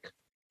pandemic?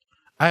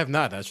 I have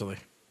not actually.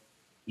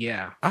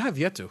 Yeah, I have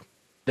yet to.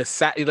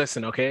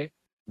 Listen, okay.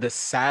 The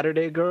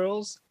Saturday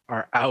girls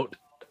are out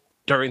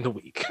during the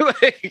week.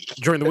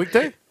 During the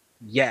weekday?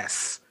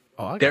 Yes.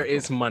 There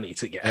is money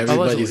to get.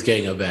 Everybody's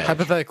getting a bag.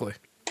 Hypothetically,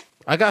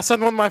 I gotta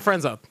send one of my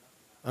friends out,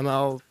 and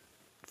I'll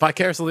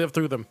vicariously live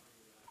through them.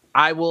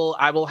 I will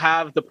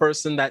have the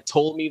person that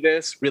told me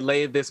this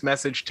relay this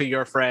message to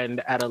your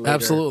friend at a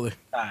later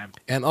time.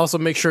 And also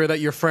make sure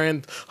that your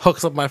friend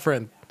hooks up my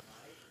friend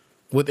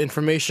with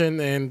information,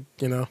 and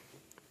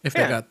if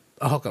they got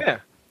a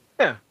hookup.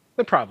 Yeah,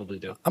 they probably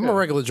do. I'm a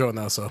regular Joe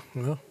now, so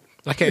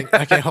I can't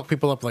hook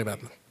people up like that.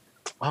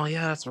 Oh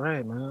yeah, that's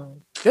right,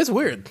 man. It's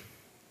weird.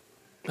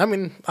 I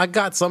mean, I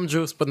got some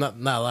juice, but not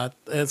a lot.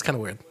 It's kind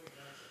of weird.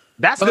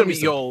 That's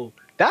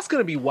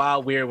gonna be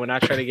wild weird when I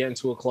try to get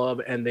into a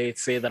club and they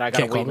say that I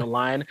gotta wait in the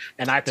line,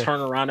 and I turn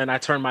around and I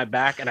turn my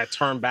back and I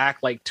turn back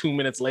like 2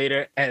 minutes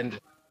later and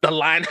the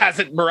line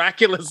hasn't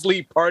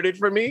miraculously parted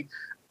for me.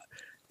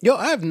 Yo,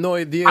 I have no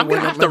idea. I'm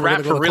gonna have to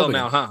rap for real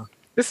now, huh?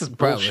 This is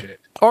bullshit.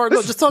 Or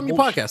no, just tell me your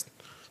podcast.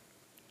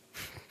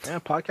 Yeah,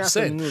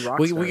 podcast.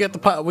 We get the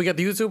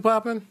YouTube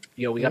popping.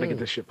 Yo, we gotta get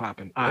this shit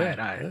popping. All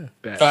right.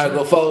 Bet. All right,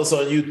 go follow us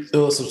on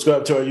YouTube.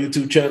 Subscribe to our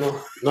YouTube channel.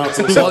 Not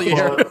so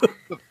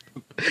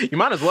You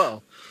might as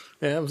well.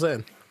 Yeah, I'm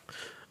saying.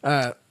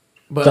 But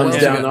Thumbs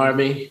down,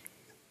 Army.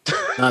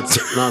 Not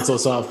so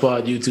soft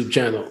pod YouTube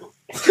channel.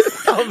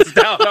 Thumbs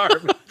down,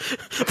 Army.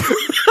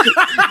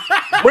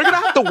 We're gonna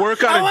have to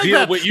work out a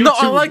deal with YouTube. No,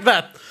 I like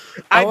that.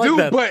 I do,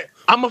 but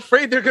I'm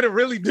afraid they're gonna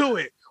really do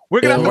it.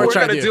 We're gonna have to work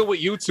out a deal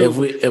with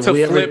YouTube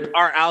to flip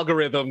our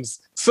algorithms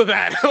so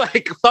that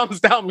like thumbs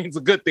down means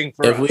a good thing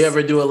for us. If we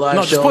ever do a live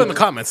show, just put in the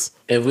comments.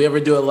 If we ever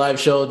do a live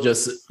show,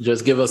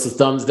 just give us a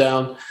thumbs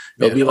down.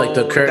 It'll be like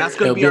the Kurt. That's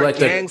gonna be our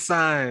gang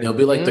sign. It'll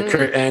be like the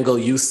Kurt Angle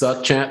 "You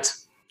suck" chant.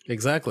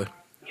 Exactly.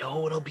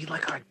 Yo, it'll be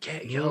like our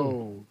gang.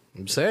 Yo,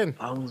 I'm saying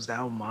thumbs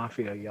down,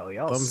 mafia.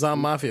 Yo, thumbs down,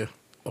 mafia.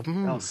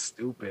 Y'all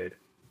stupid.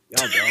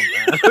 Y'all dumb,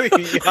 man.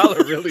 Y'all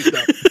are really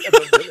dumb.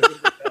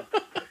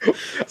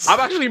 I'm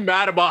actually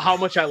mad about how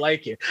much I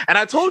like it, and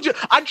I told you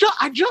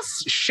I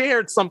just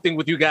shared something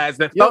with you guys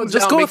that thumbs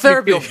just down go makes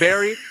therapy. me feel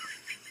very.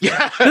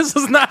 Yeah, this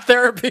is not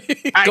therapy.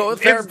 Go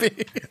to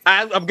therapy.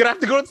 I'm gonna have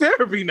to go to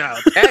therapy now.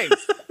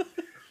 Thanks.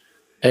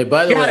 Hey,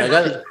 by the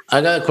way,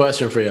 I got a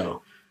question for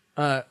y'all.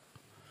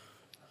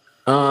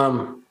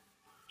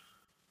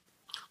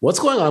 What's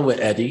going on with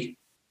Eddie?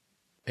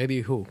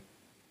 Eddie who?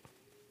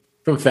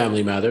 From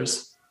Family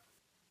Matters.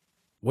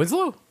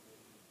 Winslow?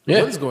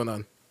 Yeah. What is going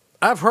on?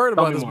 I've heard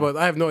about this, but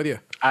I have no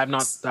idea. I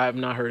have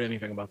not heard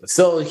anything about this.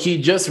 So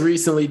he just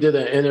recently did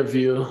an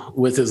interview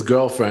with his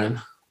girlfriend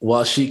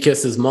while she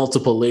kisses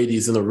multiple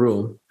ladies in a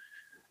room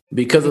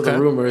because of the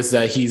rumors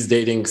that he's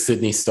dating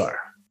Sydney Starr.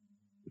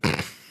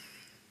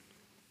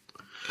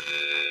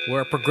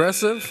 We're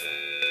progressive,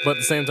 but at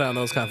the same time,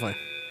 that was kind of funny.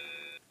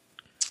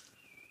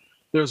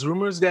 There's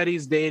rumors that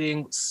he's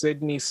dating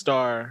Sydney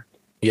Starr.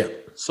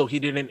 Yep. So he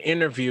did an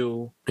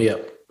interview.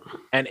 Yep.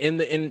 And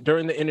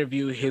during the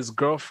interview, his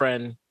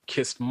girlfriend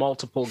kissed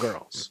multiple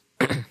girls.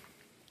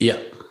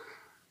 Yep.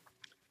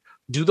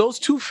 Do those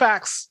two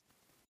facts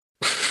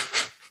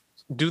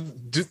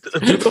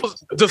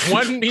does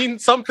one mean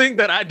something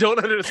that I don't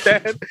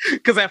understand?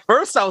 Because at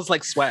first I was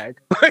like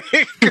swag.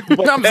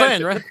 I'm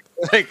saying, right?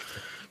 Like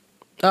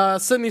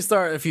Sydney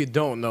Starr, if you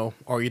don't know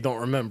or you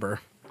don't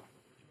remember,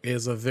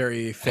 is a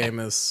very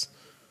famous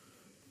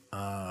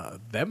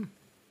them.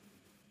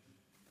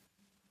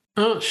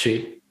 Oh,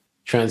 she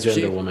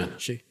transgender woman.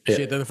 She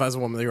identifies as a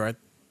woman. You're right.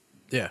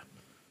 Yeah.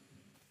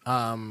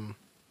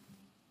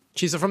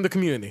 She's from the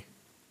community.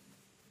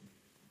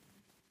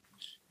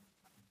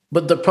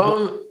 But the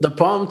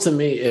problem to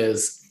me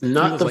is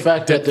not the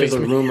fact that there's a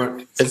rumor.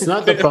 It's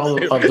not the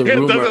problem of the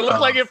rumor. Does it look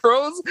like it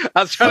froze?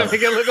 I was trying to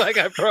make it look like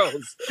I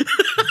froze.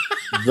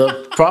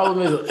 The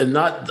problem is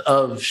not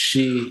of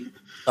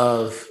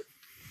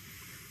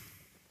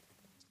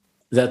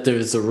that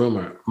there's a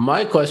rumor.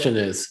 My question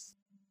is,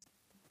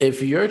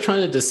 if you're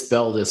trying to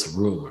dispel this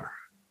rumor,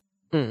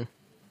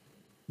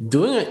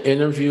 doing an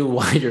interview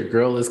while your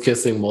girl is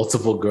kissing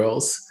multiple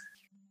girls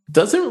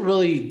doesn't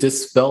really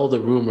dispel the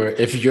rumor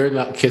if you're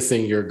not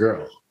kissing your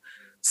girl.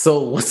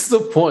 So what's the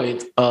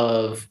point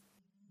of,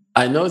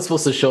 I know it's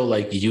supposed to show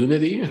like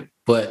unity,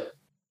 but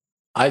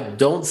I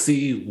don't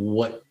see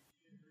what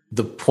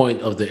the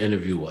point of the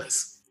interview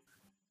was.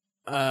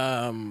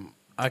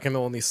 I can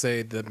only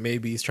say that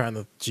maybe he's trying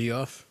to G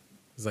off.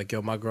 He's like,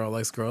 yo, my girl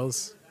likes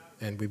girls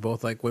and we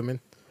both like women.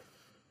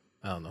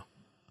 I don't know.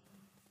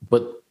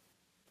 But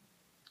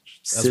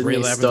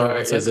Sydney Starr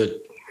is a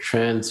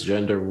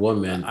transgender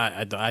woman.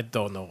 I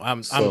don't know.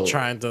 I'm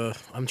trying to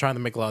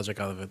make logic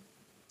out of it.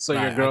 So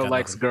your girl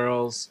likes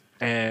girls,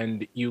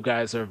 and you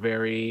guys are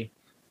very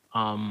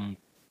full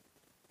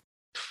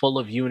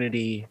of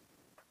unity,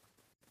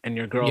 and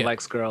your girl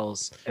likes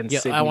girls. And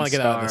Sydney I want to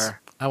get out of this.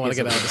 I want to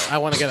get out of this. I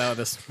wanted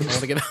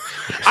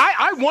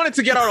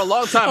to get out a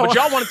long time, but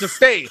y'all wanted to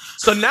stay.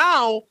 So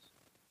now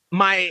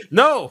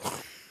no.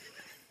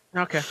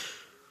 Okay.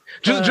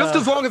 Just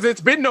as long as it's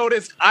been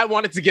noticed, I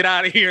wanted to get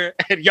out of here,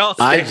 and y'all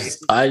stay.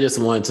 I just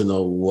wanted to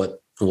know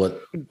what the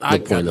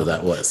point of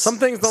that was. Some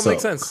things don't make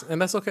sense,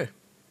 and that's okay.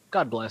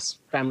 God bless.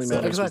 Family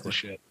Matters was the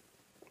shit.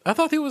 I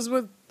thought he was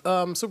with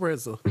Superhead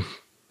still.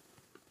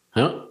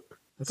 Huh?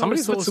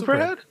 Somebody's with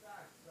Superhead?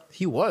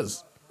 He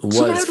was.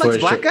 Superhead likes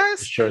black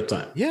guys? Short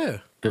time. Yeah.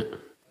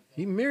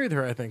 He married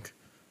her, I think.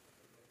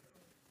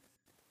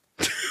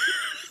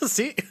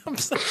 See? I'm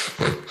sorry.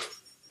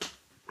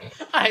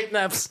 I hate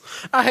naps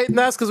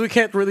because we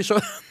can't really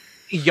show.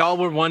 Y'all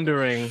were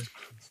wondering.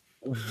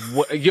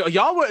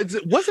 Y'all were,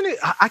 wasn't it?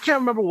 I can't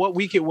remember what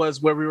week it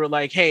was where we were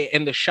like, "Hey,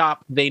 in the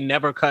shop they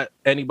never cut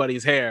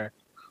anybody's hair."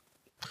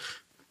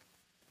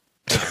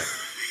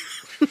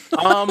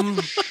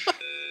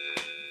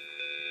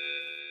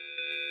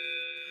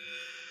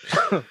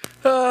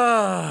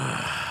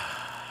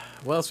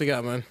 What else we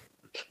got, man?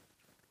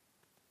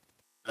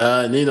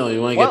 Nino,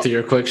 you want to get to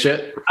your quick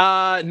shit?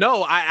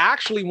 No, I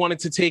actually wanted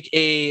to take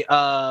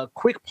a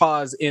quick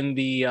pause in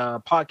the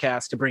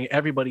podcast to bring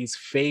everybody's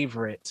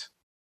favorite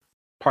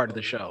part of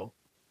the show.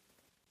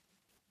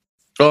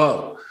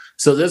 Oh,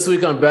 so this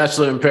week on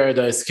Bachelor in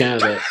Paradise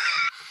Canada.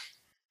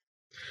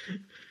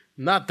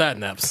 Not that,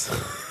 Naps.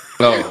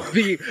 Oh.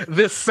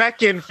 The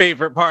second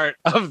favorite part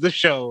of the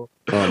show.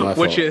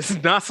 which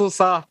is Not So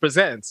Soft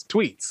Presents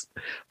Tweets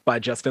by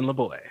Justin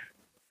LeBoy.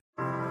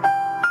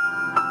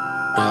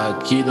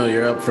 Kino,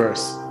 you're up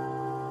first.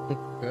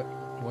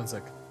 1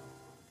 second.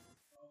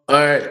 All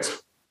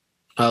right.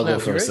 I'll go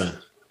first ready?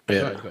 then.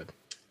 Yeah. All right, good.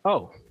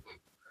 Oh,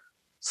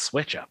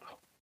 switch up.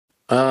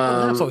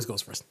 Naps always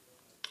goes first.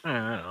 I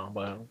don't know,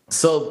 but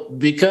So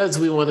because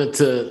we wanted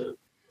to,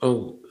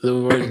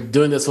 we're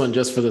doing this one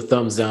just for the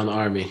thumbs down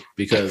army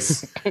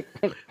because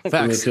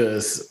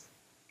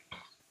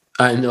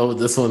I know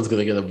this one's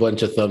gonna get a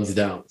bunch of thumbs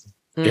down.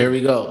 Here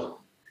we go.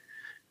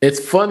 It's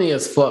funny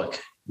as fuck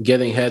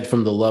getting head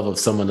from the love of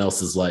someone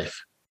else's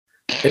life.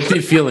 It'd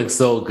be feeling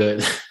so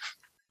good.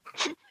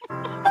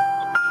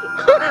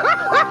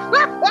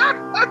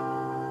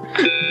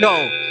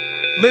 No,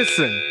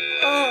 listen.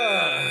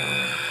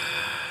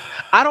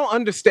 I don't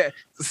understand.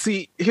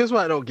 See, here's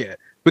what I don't get.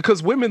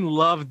 Because women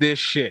love this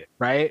shit,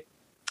 right?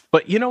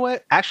 But you know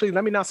what? Actually,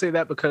 let me not say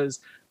that because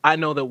I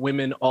know that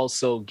women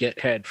also get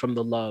head from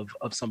the love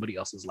of somebody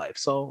else's life.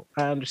 So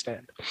I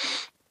understand.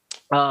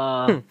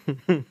 KG?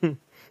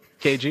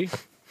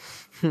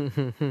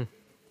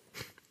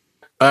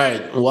 All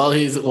right. While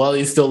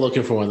he's still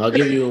looking for one, I'll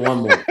give you one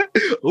more.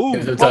 Ooh,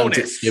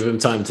 give him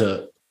time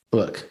to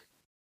look.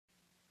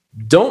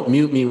 Don't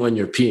mute me when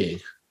you're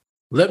peeing.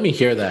 Let me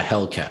hear that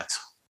Hellcat.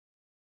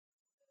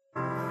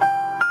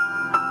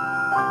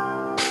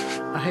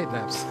 I hate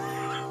naps.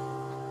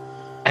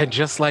 And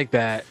just like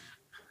that,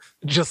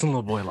 Justin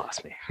LeBoy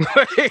lost me.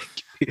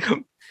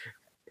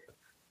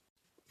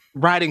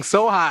 Riding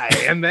so high,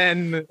 and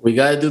then we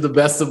gotta do the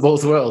best of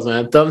both worlds,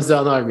 man. Thumbs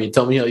down army.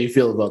 Tell me how you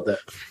feel about that.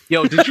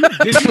 Yo, did you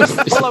just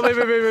hold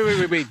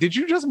on, wait. Did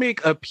you just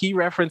make a P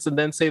reference and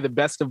then say the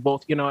best of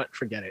both? You know what?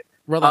 Forget it.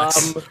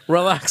 Relax.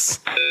 Relax.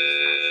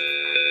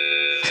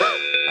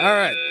 All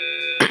right.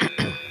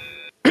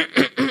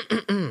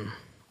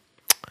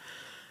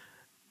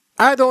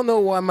 I don't know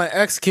why my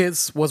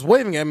ex-kids was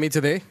waving at me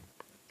today.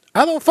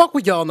 I don't fuck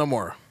with y'all no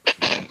more.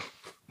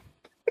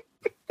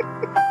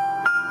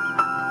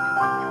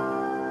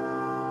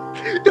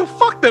 Yo,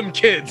 fuck them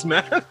kids,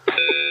 man.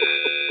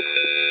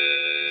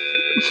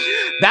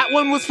 That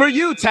one was for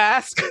you,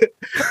 Task.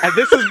 And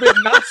this has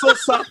been Not So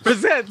Soft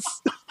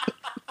Presents.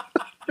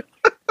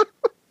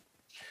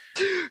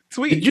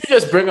 Tweet. Did you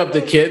just bring up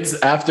the kids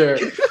after?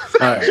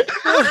 All right.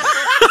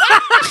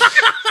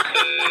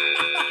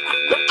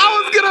 I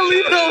was gonna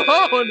leave it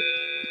alone.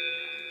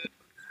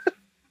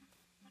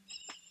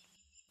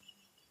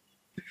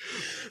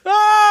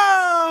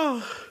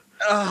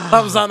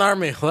 Thumbs down,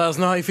 army. Let us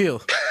know how you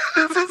feel.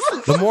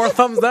 The more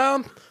thumbs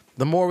down,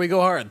 the more we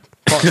go hard.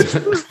 Pause.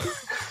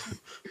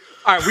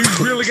 All right, we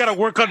really gotta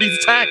work on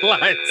these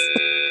taglines.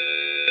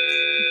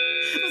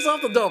 It's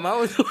off the dome.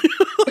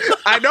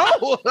 I know.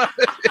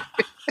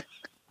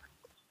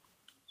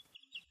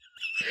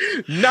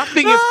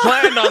 Nothing is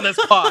planned on this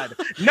pod.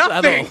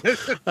 Nothing.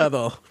 At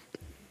all.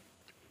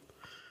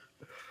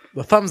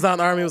 The thumbs down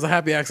army was a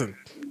happy accident.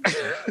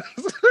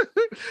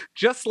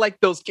 Just like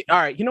those kids. All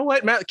right, you know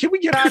what, Matt? Can we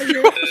get out of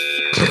here?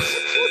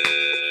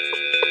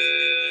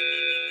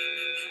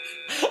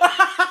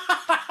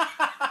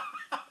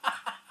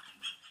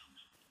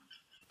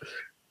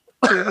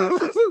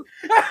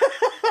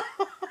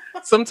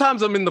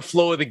 Sometimes I'm in the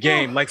flow of the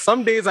game. Like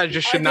some days I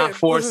just should not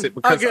force it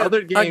because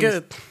other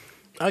games.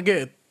 I get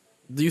it.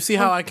 Do you see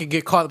how I can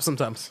get caught up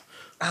sometimes?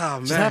 Oh man,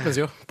 it just happens,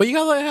 yo. But you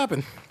gotta let it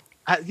happen.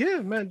 Yeah,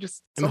 man.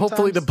 Just and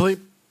hopefully the bleep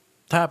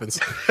happens.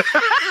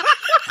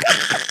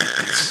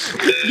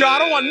 Yo, I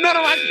don't want none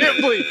of my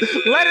shit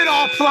bleep. Let it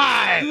all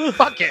fly.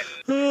 Fuck it.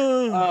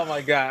 Oh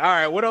my god. All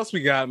right, what else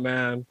we got,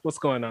 man? What's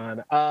going on?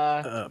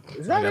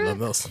 Is that it?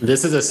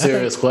 This is a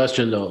serious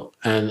question though,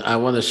 and I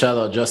want to shout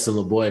out Justin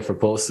LeBoy for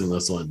posting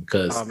this one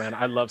because oh man,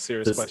 I love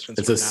serious questions.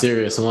 It's a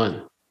serious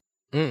one.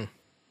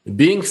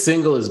 Being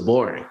single is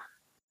boring.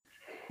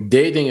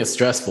 Dating is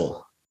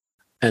stressful,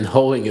 and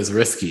hoeing is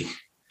risky.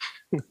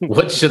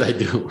 What should I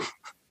do?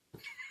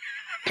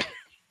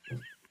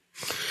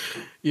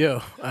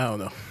 Yo, I don't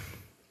know.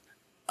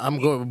 I'm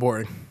going with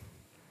boring.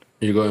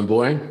 You're going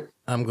boring?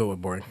 I'm going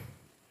with boring.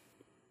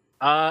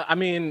 I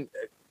mean,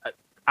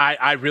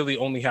 I really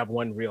only have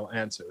one real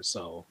answer,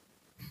 so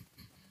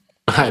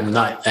I'm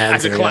not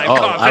answering at all.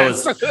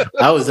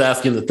 I was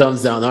asking the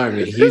thumbs down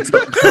army. Thumbs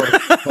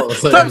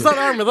down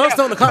army. Let us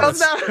know in the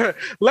comments.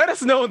 Let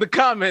us know in the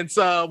comments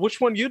which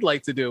one you'd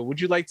like to do.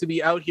 Would you like to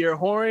be out here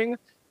whoring,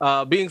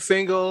 being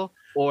single,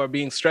 or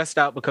being stressed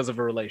out because of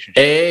a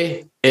relationship?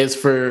 A is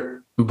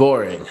for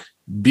boring.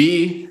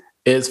 B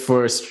is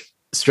for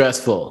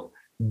stressful.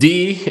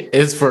 D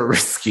is for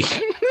risky.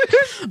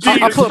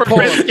 I'll put a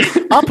poll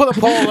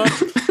up.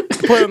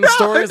 Put it in the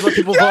stories. Let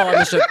people vote on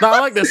this shit. No, I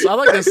like this. I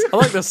like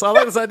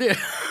this idea. You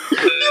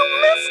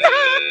missed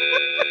that.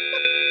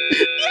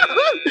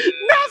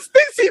 Now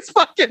Stacey's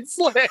fucking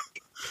slick.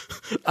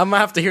 I'm gonna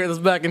have to hear this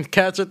back and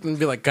catch it and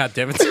be like, God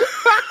damn it.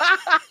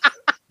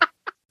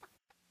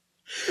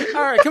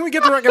 All right, can we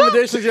get the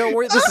recommendations, yo?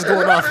 This is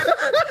going off.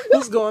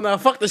 This is going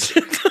off. Fuck this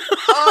shit.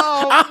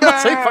 Oh,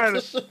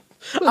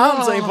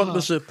 I'm saying fuck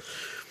this shit.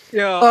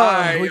 Yo, all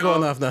right, we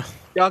going off now.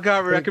 Y'all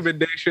got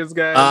recommendations,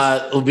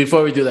 guys? Well,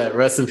 before we do that,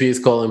 rest in peace,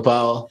 Colin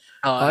Powell.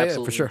 Oh yeah,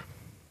 for sure.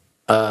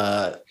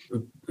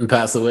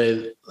 Passed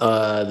away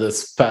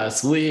this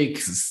past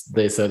week.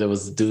 They said it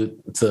was due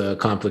to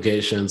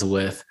complications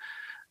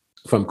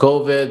from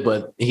COVID,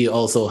 but he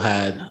also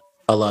had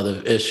a lot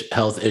of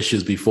health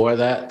issues before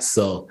that.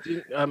 So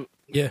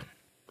yeah,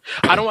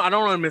 I don't want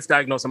to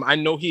misdiagnose him. I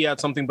know he had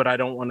something, but I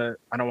don't want to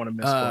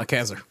miss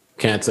cancer.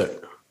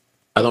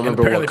 I don't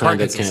remember what kind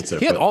of cancer.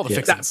 He had all the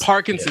fixings.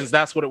 Parkinson's,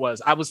 that's what it was.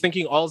 I was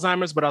thinking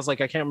Alzheimer's, but I was like,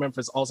 I can't remember if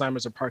it's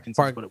Alzheimer's or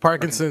Parkinson's.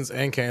 Parkinson's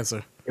and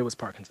cancer. It was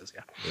Parkinson's,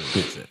 yeah.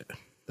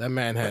 That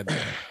man had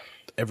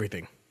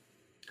everything.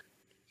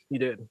 He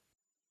did.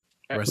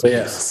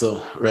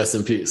 So rest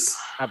in peace.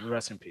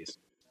 Rest in peace.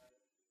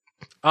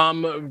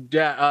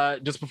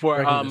 Just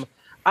before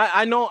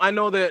I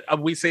know that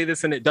we say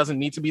this and it doesn't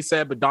need to be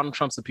said, but Donald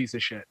Trump's a piece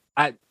of shit.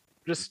 I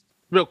just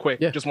real quick,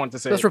 just wanted to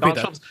say let's repeat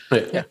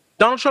that.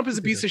 Donald Trump is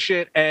a piece of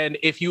shit, and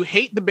if you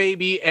hate the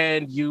baby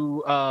and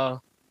you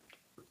are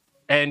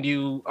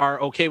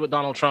okay with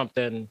Donald Trump,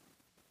 then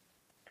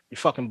you're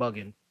fucking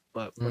bugging.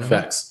 But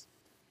facts.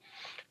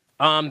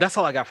 That's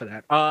all I got for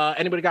that.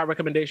 Anybody got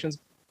recommendations?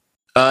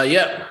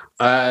 Yeah,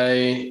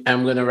 I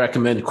am gonna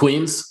recommend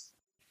Queens.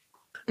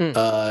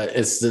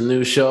 It's the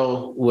new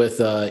show with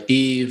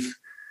Eve,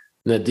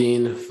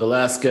 Nadine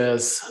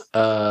Velasquez,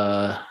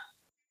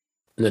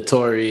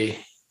 Notori,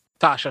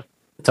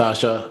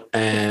 Tasha,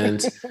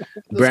 and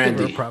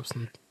Brandy. Props.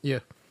 Yeah.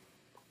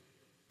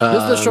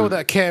 This is the show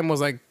that Cam was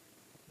like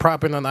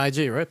propping on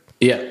IG, right?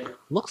 Yeah.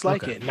 Looks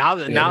like it. Now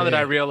that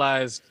I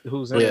realized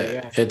who's in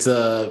it.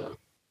 Yeah.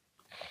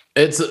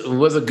 It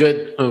was a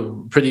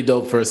good, pretty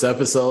dope first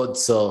episode.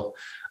 So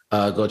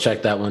go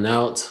check that one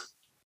out.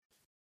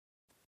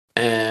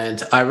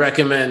 And I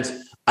recommend,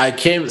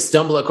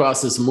 stumbled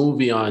across this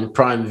movie on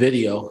Prime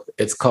Video.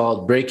 It's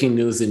called Breaking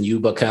News in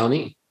Yuba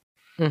County.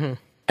 Mm-hmm.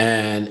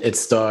 And it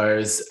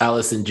stars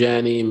Allison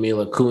Janney,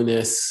 Mila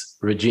Kunis,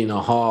 Regina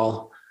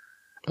Hall,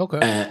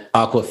 and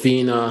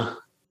Aquafina.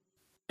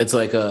 It's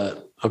like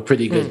a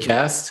pretty good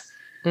cast.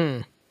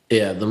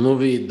 Yeah, the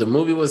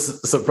movie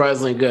was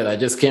surprisingly good. I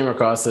just came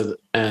across it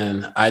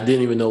and I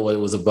didn't even know what it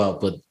was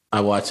about, but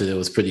I watched it. It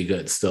was pretty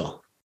good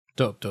still.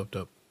 Dope.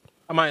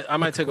 I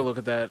might take a look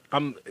at that.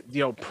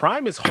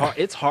 Prime is hard.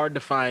 It's hard to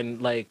find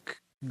like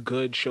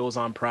good shows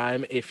on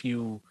Prime if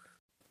you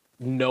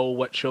know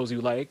what shows you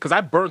like, because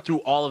I burned through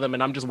all of them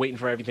and I'm just waiting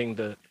for everything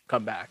to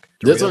come back.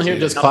 This one here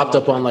just popped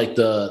up on like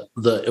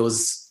it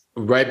was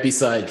right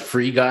beside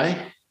Free Guy,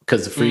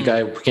 because the Free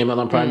Guy came out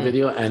on Prime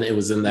Video and it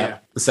was in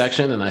that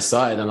section, and I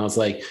saw it and I was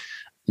like,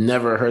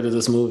 never heard of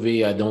this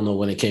movie. I don't know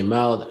when it came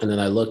out. And then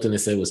I looked and it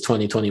said it was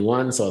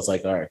 2021. So I was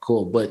like, all right,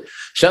 cool. But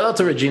shout out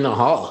to Regina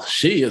Hall.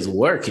 She is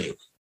working.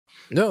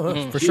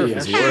 No, for sure. She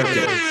is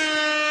working.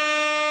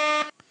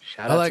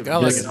 Shout out to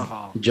Regina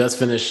Hall. Just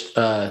finished.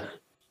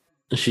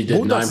 She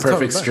did Nine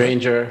Perfect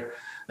Stranger.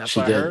 That's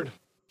what I heard.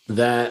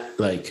 That,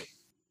 like,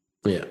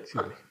 yeah.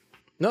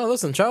 No,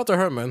 listen, shout out to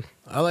her, man.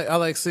 I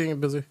like seeing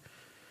it busy.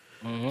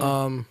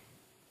 Mm-hmm.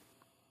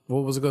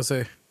 What was I gonna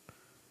say?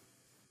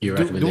 Your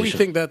recommendation. Do we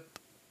think that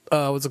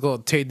what's it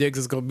called? Taye Diggs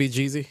is gonna be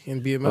Jeezy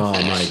in BMF? Oh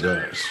my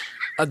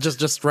gosh.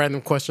 Just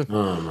random question.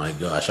 Oh my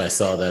gosh, I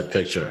saw that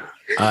picture.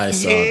 I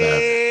saw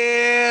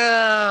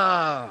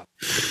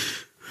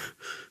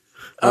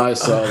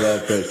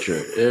that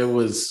picture. It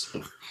was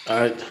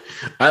I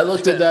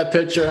looked at that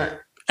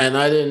picture and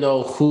I didn't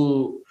know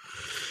who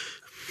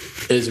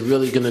is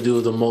really going to do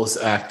the most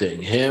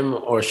acting, him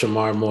or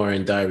Shamar Moore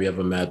in Diary of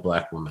a Mad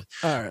Black Woman.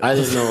 All right. I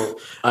didn't know.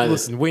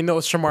 Listen, we know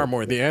it's Shamar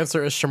Moore. The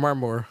answer is Shamar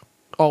Moore.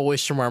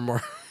 Always Shamar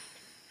Moore.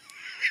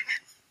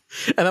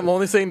 And I'm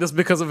only saying this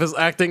because of his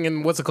acting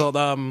in what's it called?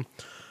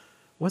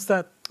 What's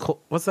that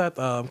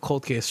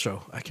cold case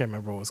show? I can't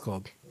remember what it's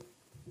called.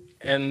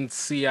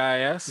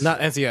 NCIS?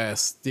 Not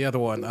NCIS. The other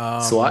one.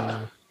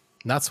 SWAT?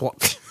 Not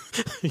SWAT.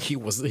 he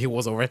was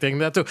overthinking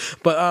that too.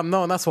 But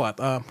no, not SWAT.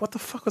 What the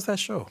fuck was that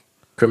show?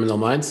 Criminal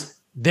Minds?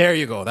 There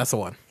you go. That's the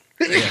one.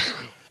 Yeah.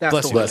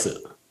 Bless it.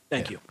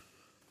 Thank you.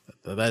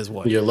 That is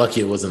what. You're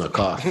lucky it wasn't a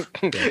cough.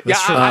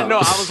 I know.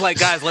 I was like,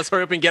 guys, let's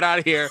hurry up and get out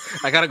of here.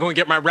 I gotta go and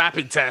get my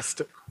rapid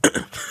test.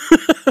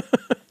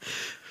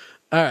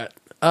 All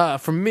right.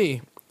 For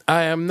me,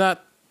 I am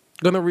not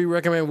gonna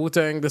re-recommend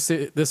Wu-Tang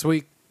this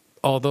week.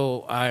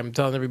 Although I'm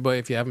telling everybody,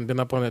 if you haven't been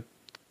up on it,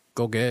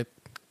 go get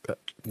it,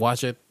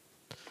 watch it.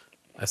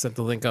 I sent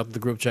the link out to the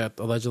group chat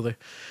allegedly.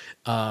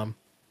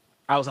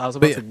 I was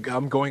about to.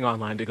 I'm going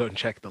online to go and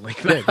check the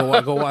link. Yeah,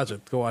 go watch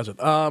it. Go watch it.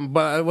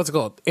 But what's it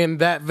called? In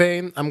that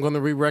vein, I'm going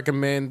to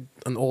re-recommend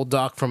an old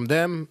doc from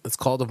them. It's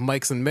called Of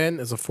Mics and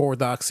Men. It's a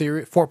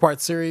 4-part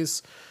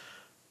series.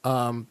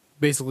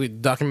 Basically,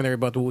 documentary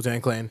about the Wu-Tang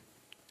Clan.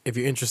 If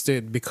you're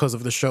interested because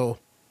of the show,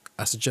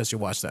 I suggest you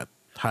watch that.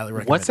 Highly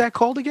recommend. What's that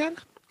called again?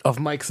 Of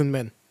Mics and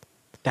Men.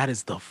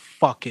 That's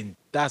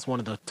one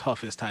of the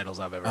toughest titles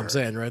I've ever heard. I'm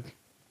saying, right?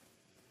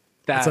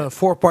 It's a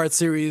 4-part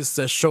series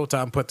that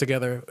Showtime put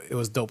together. It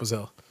was dope as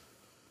hell.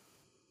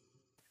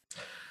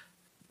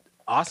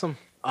 Awesome.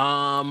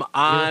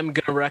 I'm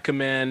gonna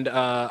recommend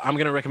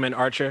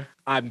Archer.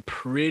 I'm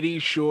pretty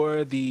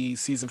sure the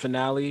season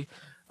finale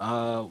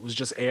was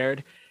just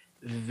aired.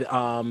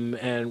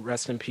 And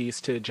rest in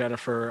peace to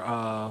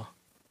Jennifer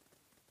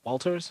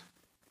Walters.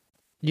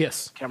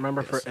 Yes. Can't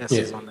remember if her S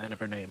is on the end of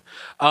her name.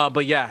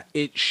 But yeah,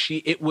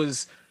 it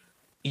was.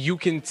 You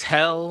can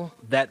tell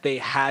that they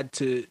had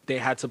to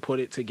put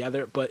it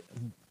together, but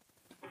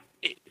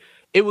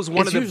it was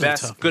one of the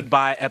best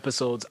goodbye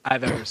episodes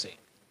I've ever seen.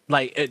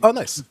 Like,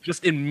 nice.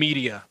 Just in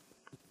media,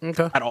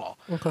 at all.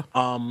 Okay.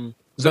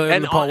 So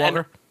and Paul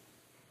Walker.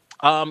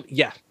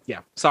 Yeah.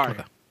 Sorry,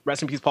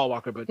 rest in peace, Paul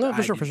Walker. But no,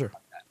 for sure.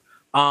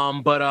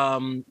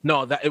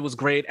 No, that it was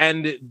great,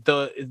 and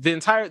the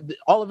entire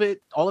all of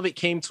it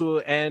came to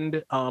an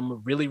end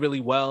really,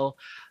 really well.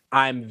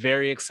 I'm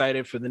very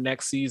excited for the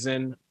next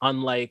season.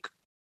 And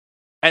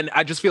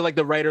I just feel like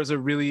the writers are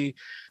really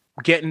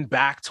getting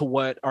back to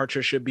what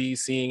Archer should be,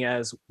 seeing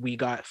as we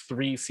got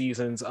 3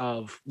 seasons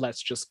of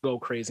let's just go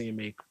crazy and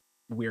make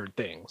weird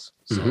things.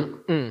 So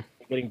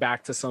getting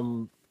back to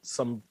some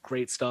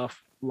great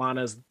stuff.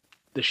 Lana's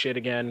the shit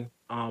again.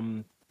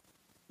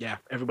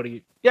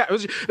 Everybody. Yeah, it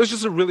was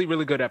just a really,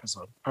 really good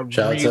episode.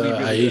 Shout out to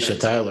Aisha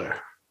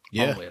Tyler.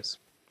 Yeah, always.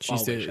 She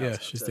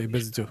stayed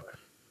busy too.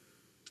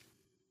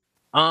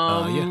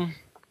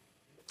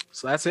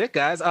 So that's it,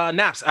 guys.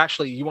 Naps,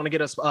 actually, you want to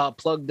get us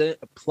plugged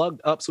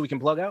up so we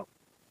can plug out?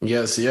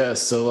 Yes.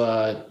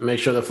 So make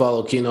sure to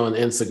follow Kino on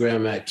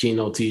Instagram at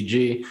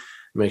KinoTG.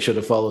 Make sure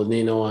to follow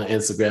Nino on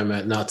Instagram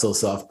at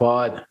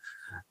NotSoSoftPod.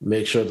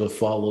 Make sure to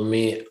follow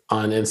me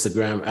on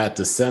Instagram at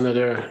The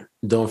Senator.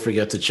 Don't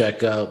forget to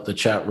check out the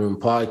Chat Room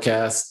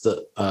podcast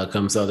that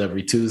comes out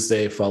every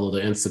Tuesday. Follow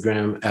the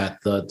Instagram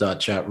at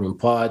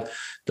the.chatroompod.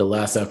 The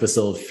last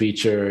episode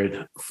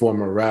featured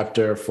former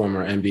Raptor,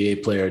 former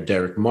NBA player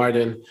Derek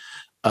Martin.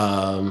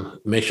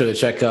 Make sure to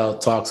check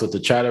out Talks with the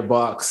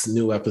Chatterbox.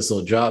 New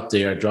episode dropped.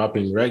 They are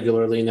dropping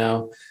regularly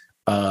now.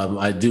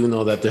 I do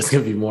know that there's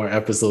going to be more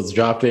episodes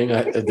dropping.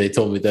 They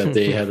told me that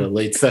they had a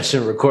late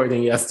session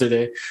recording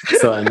yesterday,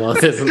 so I know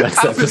there's a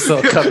next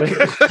episode coming.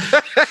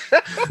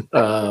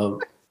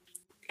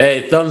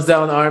 Hey, thumbs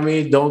down,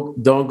 Army!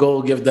 Don't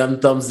go give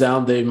them thumbs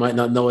down. They might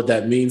not know what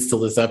that means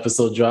till this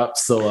episode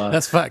drops. So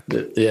that's fact.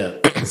 Yeah.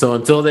 So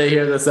until they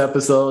hear this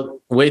episode,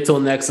 wait till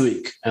next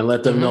week and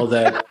let them know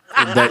that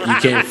you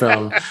came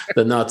from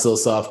the Not So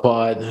Soft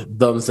Pod.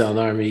 Thumbs down,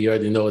 Army. You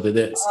already know what it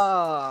is.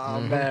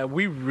 Oh man,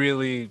 we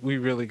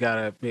really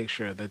gotta make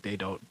sure that they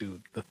don't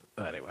do the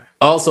anyway.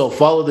 Also,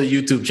 follow the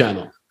YouTube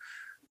channel.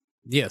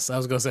 Yes, I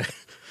was gonna say,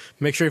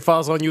 make sure you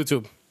follow us on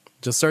YouTube.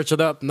 Just search it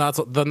up.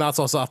 The Not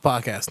So Soft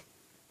Podcast.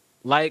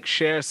 Like,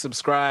 share,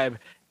 subscribe,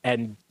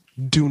 and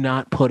do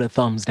not put a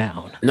thumbs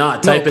down.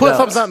 Type it put out. a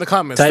thumbs down in the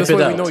comments. Type This it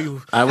way out. we know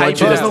you. I want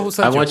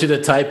you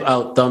to type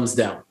out thumbs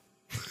down.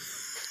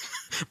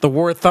 The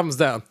word thumbs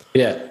down.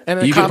 Yeah. And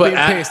then copy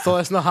and paste to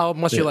let us know how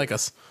much you like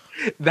us.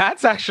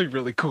 That's actually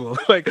really cool.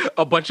 Like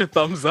a bunch of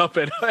thumbs up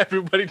and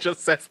everybody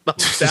just says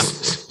thumbs down.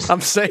 I'm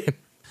saying.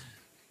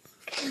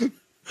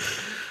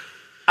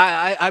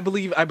 I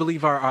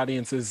believe our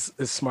audience is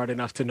smart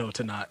enough to know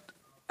to not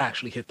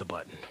actually hit the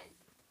button.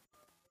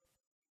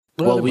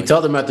 Well, we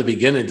tell them at the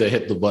beginning to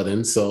hit the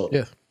button, so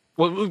yeah.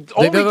 Well,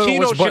 only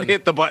Kino should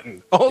hit the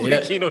button. Only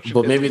Kino should.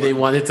 But maybe they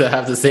wanted to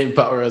have the same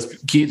power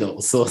as Kino,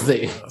 so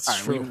they.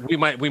 That's true. We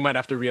might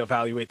have to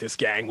reevaluate this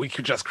gang. We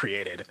could just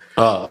create it.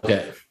 Oh,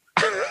 okay.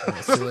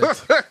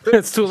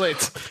 It's too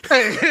late.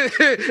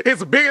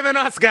 It's bigger than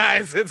us,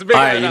 guys. It's bigger.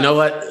 All right, you know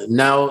what?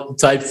 Now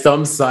type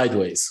thumb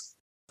sideways.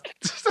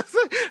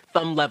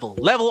 Thumb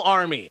level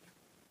army.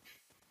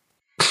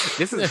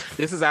 This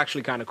is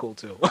actually kind of cool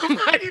too. I'm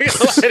not gonna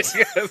lie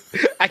to you.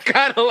 I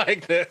kind of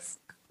like this.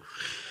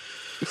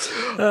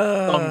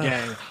 Thumb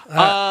gang.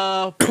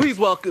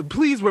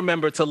 Please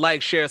remember to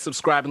like, share,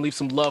 subscribe, and leave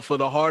some love for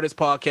the hardest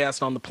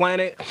podcast on the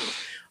planet.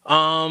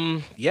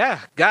 Yeah,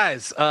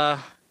 guys.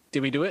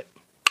 Did we do it?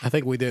 I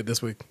think we did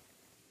this week.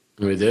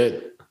 We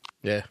did.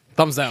 Yeah.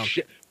 Thumbs down.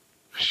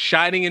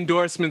 Shining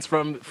endorsements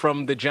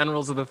from the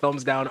generals of the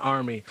Thumbs Down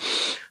Army.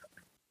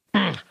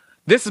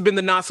 This has been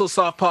the Not So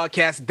Soft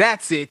Podcast.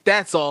 That's it.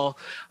 That's all.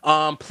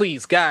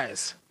 Please,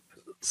 guys,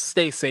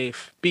 stay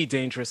safe, be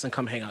dangerous, and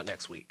come hang out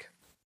next week.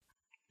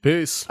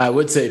 Peace. I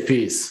would say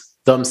peace.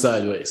 Thumb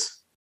sideways.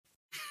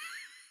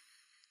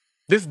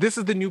 This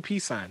is the new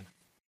peace sign.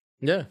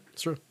 Yeah,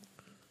 it's true.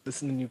 This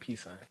is the new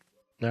peace sign.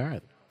 All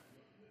right.